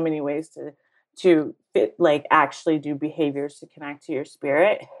 There's so many ways to fit, like actually do behaviors to connect to your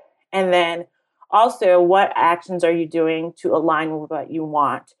spirit. And then also, what actions are you doing to align with what you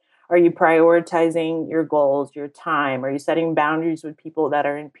want? Are you prioritizing your goals, your time? Are you setting boundaries with people that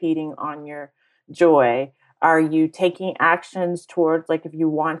are impeding on your joy? Are you taking actions towards, like, if you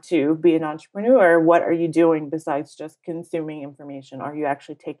want to be an entrepreneur, what are you doing besides just consuming information? Are you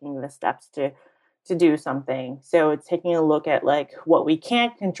actually taking the steps to do something? So it's taking a look at like what we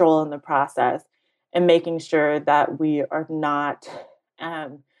can't control in the process and making sure that we are not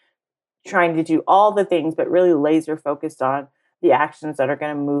um, trying to do all the things, but really laser focused on the actions that are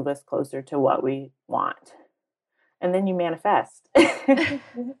going to move us closer to what we want. And then you manifest. And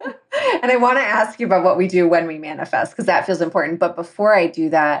I want to ask you about what we do when we manifest, because that feels important. But before I do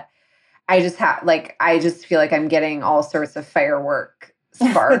that, I just feel like I'm getting all sorts of firework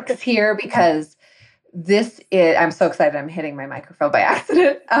sparks here, because I'm so excited I'm hitting my microphone by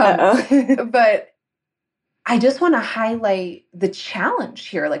accident. But I just want to highlight the challenge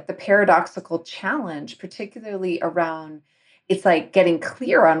here, like the paradoxical challenge, particularly around, it's like getting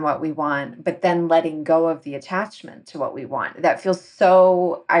clear on what we want, but then letting go of the attachment to what we want. That feels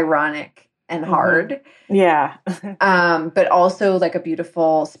so ironic and hard. Mm-hmm. Yeah. But also like a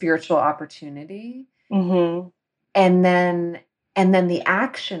beautiful spiritual opportunity. Mm-hmm. And then the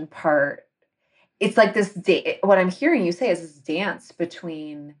action part, it's like this what I'm hearing you say is this dance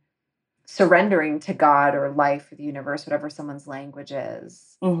between surrendering to God or life or the universe, whatever someone's language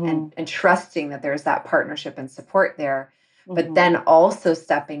is, Mm-hmm. and trusting that there's that partnership and support there, but Mm-hmm. then also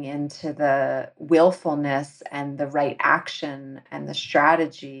stepping into the willfulness and the right action and the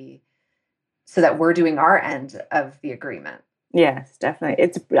strategy so that we're doing our end of the agreement. Yes,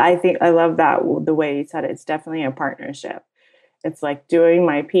 definitely. I think I love that, the way you said it. It's definitely a partnership. It's like doing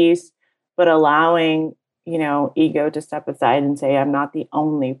my piece, but allowing, ego to step aside and say, I'm not the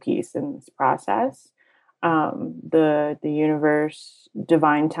only piece in this process. The universe,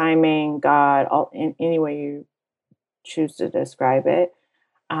 divine timing, God, all in any way you choose to describe it,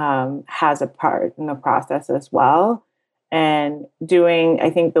 has a part in the process as well. And doing, I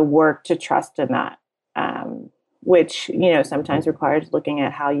think, the work to trust in that, which, sometimes requires looking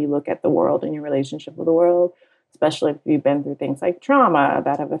at how you look at the world and your relationship with the world, especially if you've been through things like trauma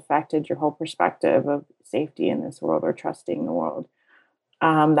that have affected your whole perspective of safety in this world or trusting the world.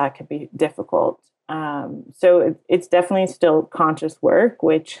 That could be difficult. So it's definitely still conscious work,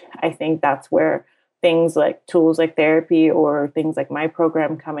 which I think that's where things like tools like therapy or things like my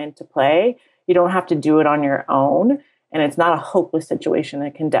program come into play. You don't have to do it on your own, and it's not a hopeless situation.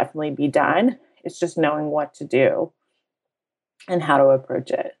 It can definitely be done. It's just knowing what to do and how to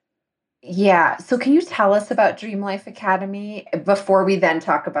approach it. Yeah. So can you tell us about Dream Life Academy before we then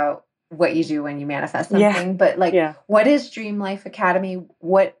talk about what you do when you manifest Yeah. something? But like, Yeah. what is Dream Life Academy?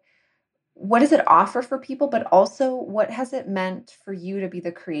 What does it offer for people, but also what has it meant for you to be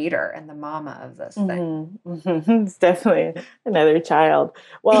the creator and the mama of this thing? Mm-hmm. Mm-hmm. It's definitely another child.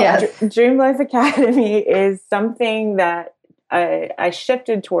 Well, Yes. Dream Life Academy is something that I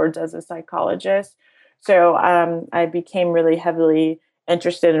shifted towards as a psychologist. So I became really heavily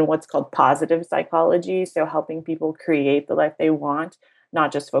interested in what's called positive psychology. So helping people create the life they want,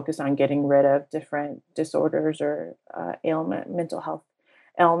 not just focus on getting rid of different disorders or mental health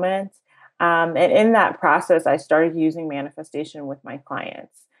ailments. And in that process, I started using manifestation with my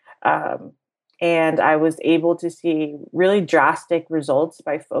clients. Um, and I was able to see really drastic results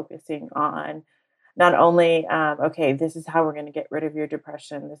by focusing on not only, okay, this is how we're going to get rid of your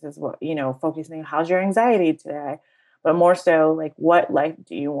depression. This is what, focusing on how's your anxiety today, but more so like, what life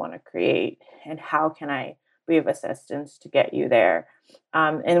do you want to create and how can I be of assistance to get you there?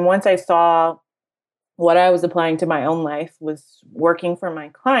 And once I saw what I was applying to my own life was working for my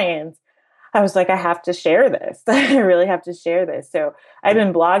clients, I was like, I have to share this. I really have to share this. So I've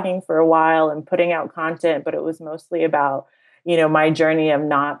been blogging for a while and putting out content, but it was mostly about, my journey of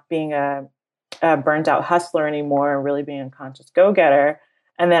not being a burnt out hustler anymore and really being a conscious go-getter.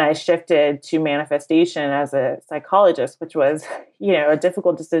 And then I shifted to manifestation as a psychologist, which was, a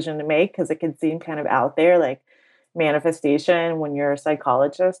difficult decision to make because it could seem kind of out there, like manifestation when you're a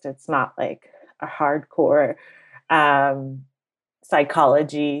psychologist. It's not like a hardcore um,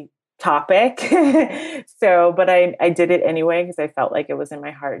 psychology topic. But I did it anyway because I felt like it was in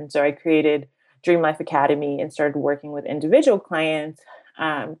my heart. And so I created Dream Life Academy and started working with individual clients,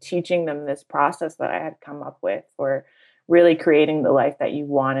 teaching them this process that I had come up with for really creating the life that you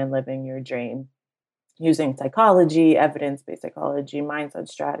want and living your dream using psychology, evidence-based psychology, mindset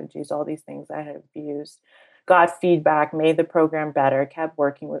strategies, all these things I have used, got feedback, made the program better, kept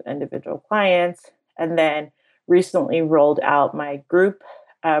working with individual clients, and then recently rolled out my group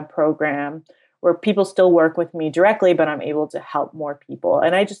program where people still work with me directly, but I'm able to help more people.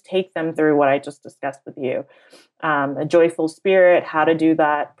 And I just take them through what I just discussed with you. A joyful spirit, how to do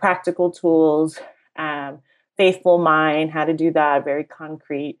that, practical tools, faithful mind, how to do that, very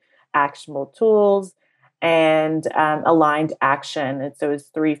concrete, actionable tools, and aligned action. And so it's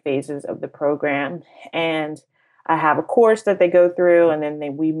 3 phases of the program. And I have a course that they go through, and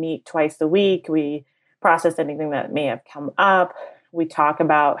then we meet twice a week. We process anything that may have come up. We talk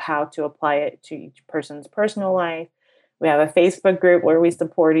about how to apply it to each person's personal life. We have a Facebook group where we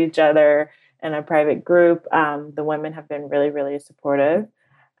support each other, and a private group. The women have been really, really supportive.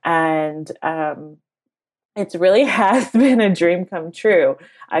 And it's really has been a dream come true.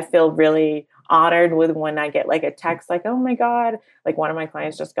 I feel really honored with when I get like a text like, oh my God, like one of my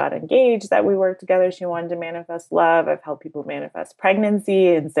clients just got engaged that we worked together. She wanted to manifest love. I've helped people manifest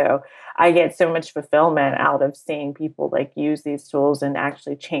pregnancy. And so I get so much fulfillment out of seeing people like use these tools and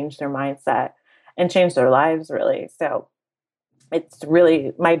actually change their mindset and change their lives really. So it's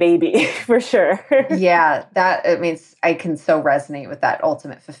really my baby for sure. Yeah, that it means I can so resonate with that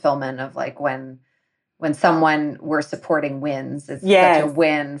ultimate fulfillment of like when someone we're supporting wins, it's such a Yes,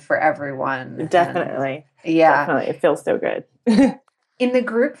 win for everyone. And definitely. yeah. Definitely. It feels so good. In the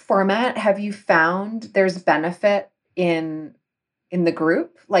group format, have you found there's benefit in the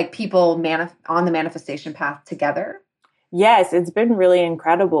group, like people on the manifestation path together? Yes, it's been really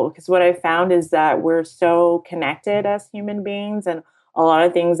incredible because what I found is that we're so connected as human beings, and a lot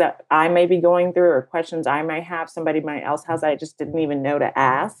of things that I may be going through or questions I might have, somebody might else has, I just didn't even know to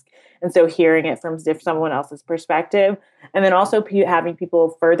ask. And so hearing it from someone else's perspective, and then also having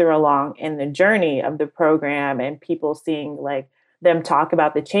people further along in the journey of the program and people seeing like them talk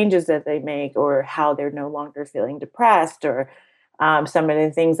about the changes that they make or how they're no longer feeling depressed or some of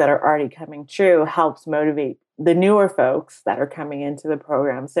the things that are already coming true helps motivate the newer folks that are coming into the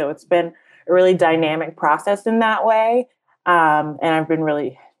program. So it's been a really dynamic process in that way. And I've been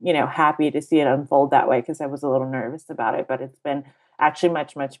really, happy to see it unfold that way because I was a little nervous about it, but it's been actually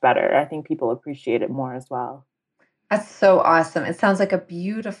much, much better. I think people appreciate it more as well. That's so awesome. It sounds like a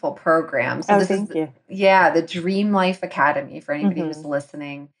beautiful program. So Oh, this is, thank you. yeah, the Dream Life Academy for anybody who's Mm-hmm.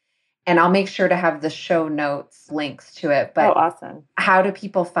 listening. And I'll make sure to have the show notes links to it. Oh, But awesome. how do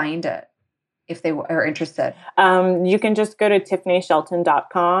people find it if they are interested? You can just go to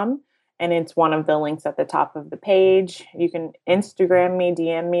TiffanyShelton.com and it's one of the links at the top of the page. You can Instagram me,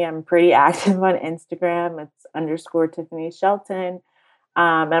 DM me. I'm pretty active on Instagram. It's _Tiffany Shelton.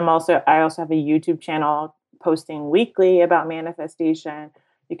 And I also have a YouTube channel posting weekly about manifestation.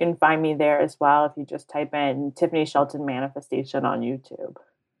 You can find me there as well if you just type in Tiffany Shelton Manifestation on YouTube.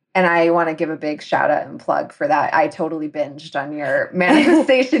 And I want to give a big shout out and plug for that. I totally binged on your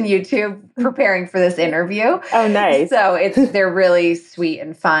manifestation YouTube preparing for this interview. Oh, nice. So they're really sweet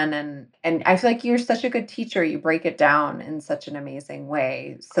and fun, and I feel like you're such a good teacher. You break it down in such an amazing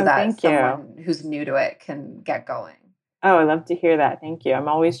way so that thank you. someone who's new to it can get going. Oh, I love to hear that. Thank you. I'm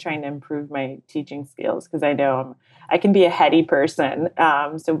always trying to improve my teaching skills because I know I can be a heady person.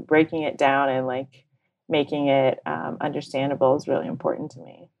 So breaking it down and like making it understandable is really important to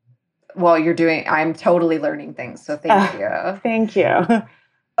me. Well, I'm totally learning things. So thank you. Thank you.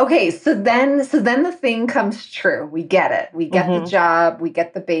 Okay. So then the thing comes true. We get it. We get the job, we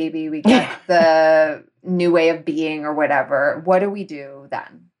get the baby, we get the new way of being or whatever. What do we do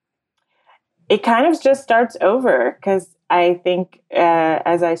then? It kind of just starts over because I think,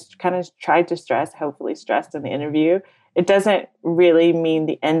 as I kind of tried to stress, hopefully stressed in the interview, it doesn't really mean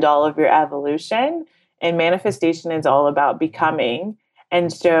the end all of your evolution. And manifestation is all about becoming.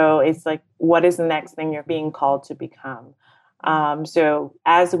 And so it's like, what is the next thing you're being called to become? So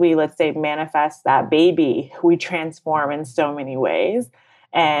as we, let's say, manifest that baby, we transform in so many ways.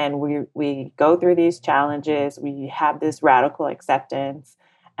 And we go through these challenges. We have this radical acceptance.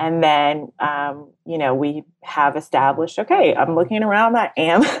 And then, we have established, okay, I'm looking around. I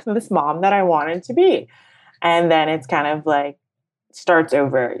am this mom that I wanted to be. And then it's kind of like starts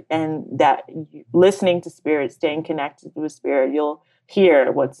over. And that listening to spirit, staying connected with spirit, you'll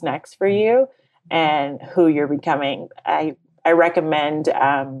hear what's next for you and who you're becoming. I recommend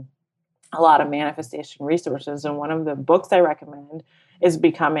a lot of manifestation resources. And one of the books I recommend is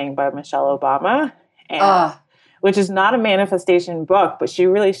Becoming by Michelle Obama. And Oh, which is not a manifestation book, but she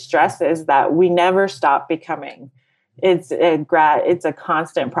really stresses that we never stop becoming. It's a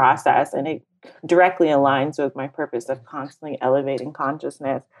constant process, and it directly aligns with my purpose of constantly elevating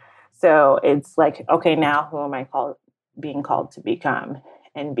consciousness. So it's like, okay, now who am I being called to become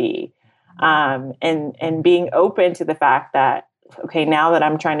and be, and being open to the fact that, okay, now that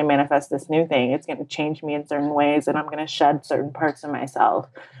I'm trying to manifest this new thing, it's going to change me in certain ways, and I'm going to shed certain parts of myself.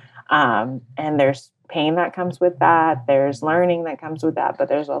 And there's pain that comes with that. There's learning that comes with that, but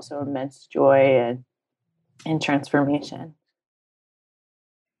there's also immense joy and transformation.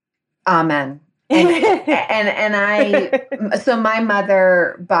 amen. And I, so my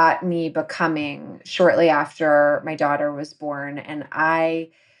mother bought me Becoming shortly after my daughter was born. And I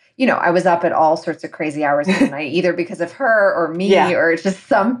was up at all sorts of crazy hours of the night, either because of her or me Yeah. or just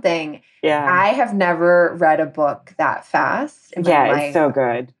something. Yeah. I have never read a book that fast in my Yeah, life. it's so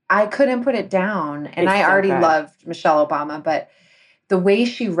good. I couldn't put it down. And It's I so already good. loved Michelle Obama, but the way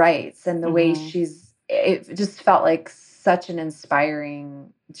she writes and the way it just felt like such an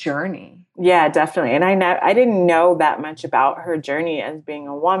inspiring journey. Yeah, definitely. And I didn't know that much about her journey as being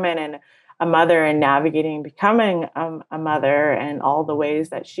a woman and a mother and navigating becoming a mother, and all the ways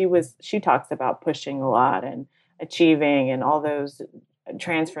that she talks about pushing a lot and achieving and all those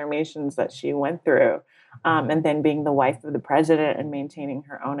transformations that she went through. And then being the wife of the president and maintaining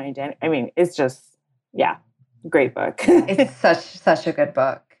her own identity. I mean, it's just, yeah, great book. It's such a good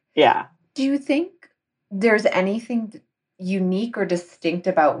book. Yeah. Do you think there's anything unique or distinct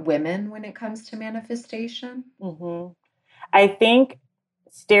about women when it comes to manifestation? Mm-hmm. I think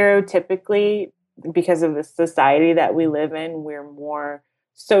stereotypically, because of the society that we live in, we're more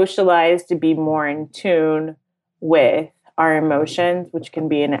socialized to be more in tune with our emotions, which can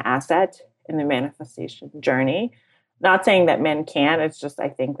be an asset in the manifestation journey. Not saying that men can, it's just I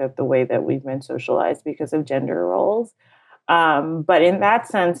think that the way that we've been socialized because of gender roles. But in that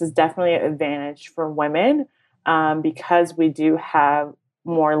sense, is definitely an advantage for women, because we do have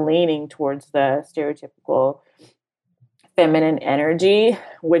more leaning towards the stereotypical feminine energy,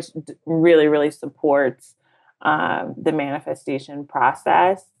 which really, really supports the manifestation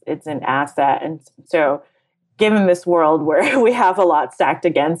process. It's an asset. And so, given this world where we have a lot stacked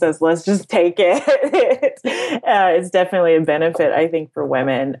against us, let's just take it. It's definitely a benefit, I think, for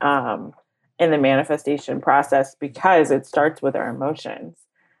women in the manifestation process, because it starts with our emotions,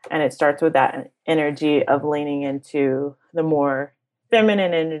 and it starts with that energy of leaning into the more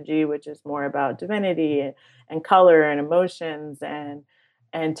feminine energy, which is more about divinity and color and emotions, and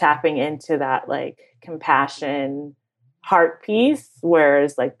tapping into that like compassion heart piece,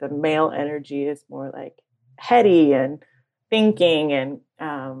 whereas like the male energy is more like heady and thinking and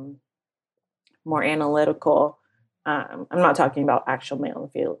more analytical. I'm not talking about actual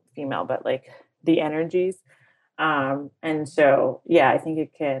male and female, but like the energies. And so, yeah, I think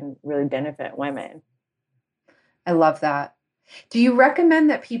it can really benefit women. I love that. Do you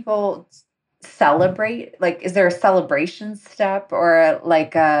recommend that people celebrate? Like, is there a celebration step or a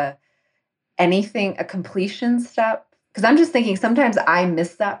completion step? Because I'm just thinking sometimes I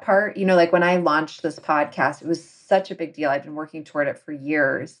miss that part. Like when I launched this podcast, it was such a big deal. I've been working toward it for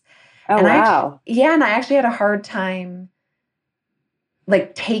years. Oh, And wow. I actually had a hard time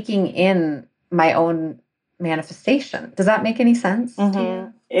like taking in my own manifestation. Does that make any sense to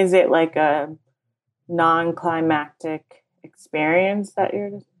you? Is it like a non-climactic experience that you're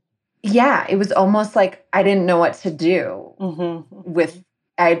just... Yeah, it was almost like I didn't know what to do with.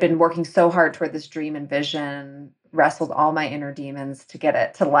 I had been working so hard toward this dream and vision, wrestled all my inner demons to get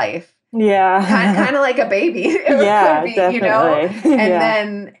it to life. Yeah. Kind of like a baby. Yeah, Could be, definitely.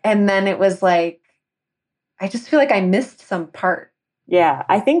 And then it was like I just feel like I missed some part. Yeah,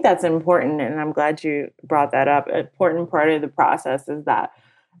 I think that's important, and I'm glad you brought that up. An important part of the process is that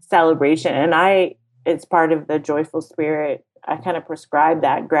celebration, and it's part of the joyful spirit. I kind of prescribe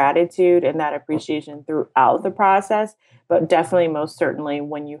that gratitude and that appreciation throughout the process, but definitely, most certainly,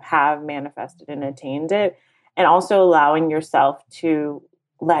 when you have manifested and attained it, and also allowing yourself to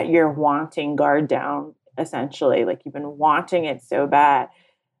let your wanting guard down. Essentially, like you've been wanting it so bad,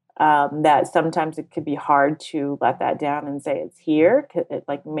 that sometimes it could be hard to let that down and say it's here.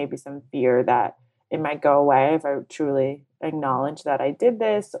 Like maybe some fear that it might go away if I truly acknowledge that I did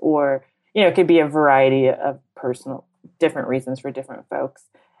this, or it could be a variety of personal different reasons for different folks.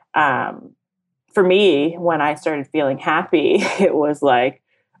 For me, when I started feeling happy, it was like,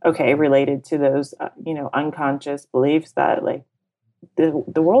 okay, related to those unconscious beliefs that like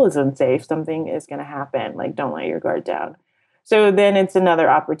the world is unsafe, something is going to happen. Like, don't let your guard down. So then it's another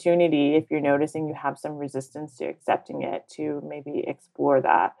opportunity, if you're noticing you have some resistance to accepting it, to maybe explore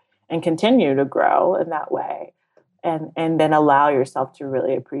that and continue to grow in that way. And then allow yourself to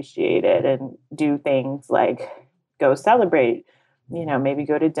really appreciate it and do things like go celebrate, maybe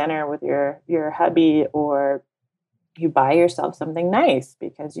go to dinner with your hubby, or you buy yourself something nice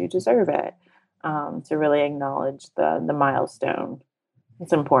because you deserve it, to really acknowledge the milestone.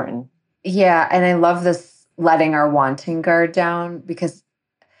 It's important. Yeah. And I love this letting our wanting guard down, because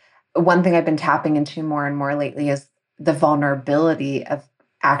one thing I've been tapping into more and more lately is the vulnerability of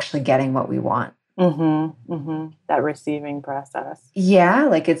actually getting what we want. That receiving process. Yeah.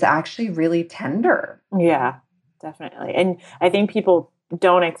 Like it's actually really tender. Yeah, definitely. And I think people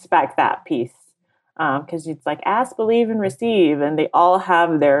don't expect that piece, because it's like ask, believe, and receive. And they all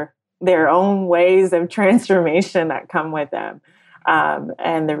have their own ways of transformation that come with them.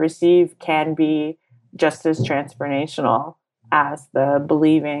 And the receive can be just as transformational as the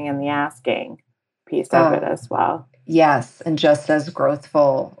believing and the asking piece of it as well. Yes. And just as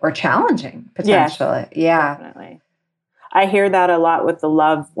growthful or challenging, potentially. Yes, yeah. Definitely. I hear that a lot with the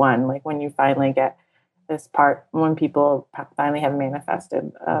love one. Like when you finally get this part, when people finally have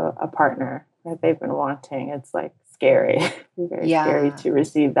manifested a partner that they've been wanting, it's like scary. Very scary to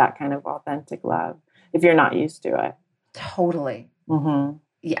receive that kind of authentic love if you're not used to it. Totally.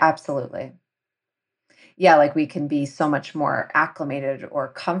 Yeah, absolutely. Yeah, like we can be so much more acclimated or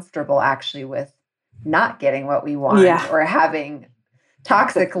comfortable actually with not getting what we want, or having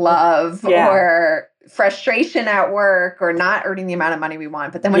toxic love or frustration at work, or not earning the amount of money we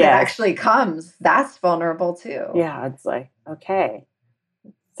want. But then when it actually comes, that's vulnerable too. Yeah, it's like, okay,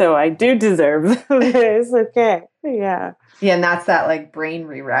 so I do deserve this. Okay. Yeah. Yeah, and that's that like brain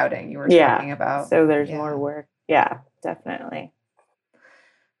rerouting you were talking about. So there's more work. Yeah, definitely.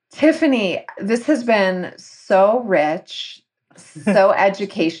 Tiffany, this has been so rich, so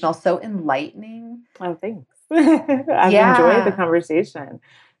educational, so enlightening. Oh, thanks. I've enjoyed the conversation,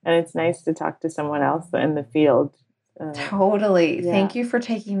 and it's nice to talk to someone else in the field. Totally. Thank you for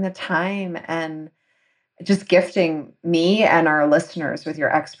taking the time and just gifting me and our listeners with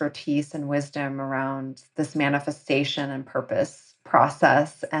your expertise and wisdom around this manifestation and purpose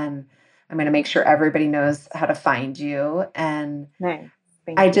process. And I'm going to make sure everybody knows how to find you. And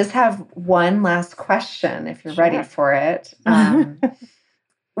I just have one last question, if you're ready for it,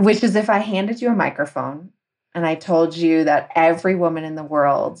 which is if I handed you a microphone and I told you that every woman in the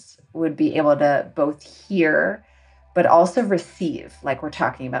world would be able to both hear, but also receive, like we're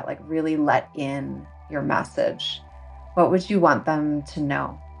talking about, like really let in your message, what would you want them to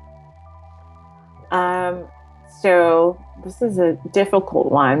know? So this is a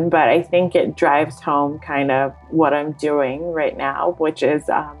difficult one, but I think it drives home kind of what I'm doing right now, which is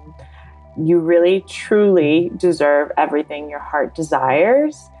you really, truly deserve everything your heart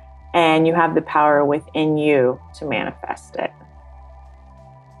desires, and you have the power within you to manifest it.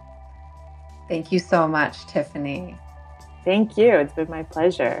 Thank you so much, Tiffany. Thank you. It's been my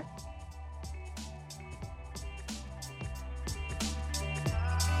pleasure.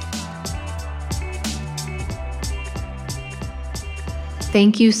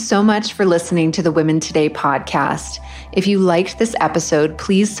 Thank you so much for listening to the Women Today podcast. If you liked this episode,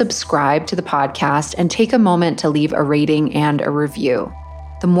 please subscribe to the podcast and take a moment to leave a rating and a review.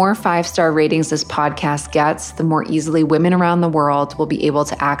 The more 5-star ratings this podcast gets, the more easily women around the world will be able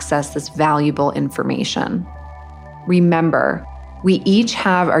to access this valuable information. Remember, we each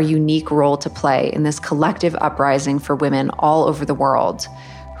have our unique role to play in this collective uprising for women all over the world.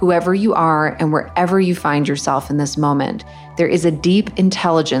 Whoever you are and wherever you find yourself in this moment, there is a deep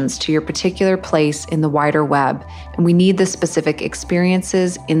intelligence to your particular place in the wider web, and we need the specific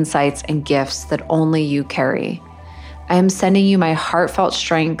experiences, insights, and gifts that only you carry. I am sending you my heartfelt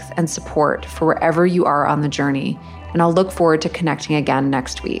strength and support for wherever you are on the journey, and I'll look forward to connecting again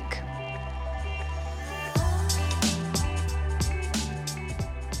next week.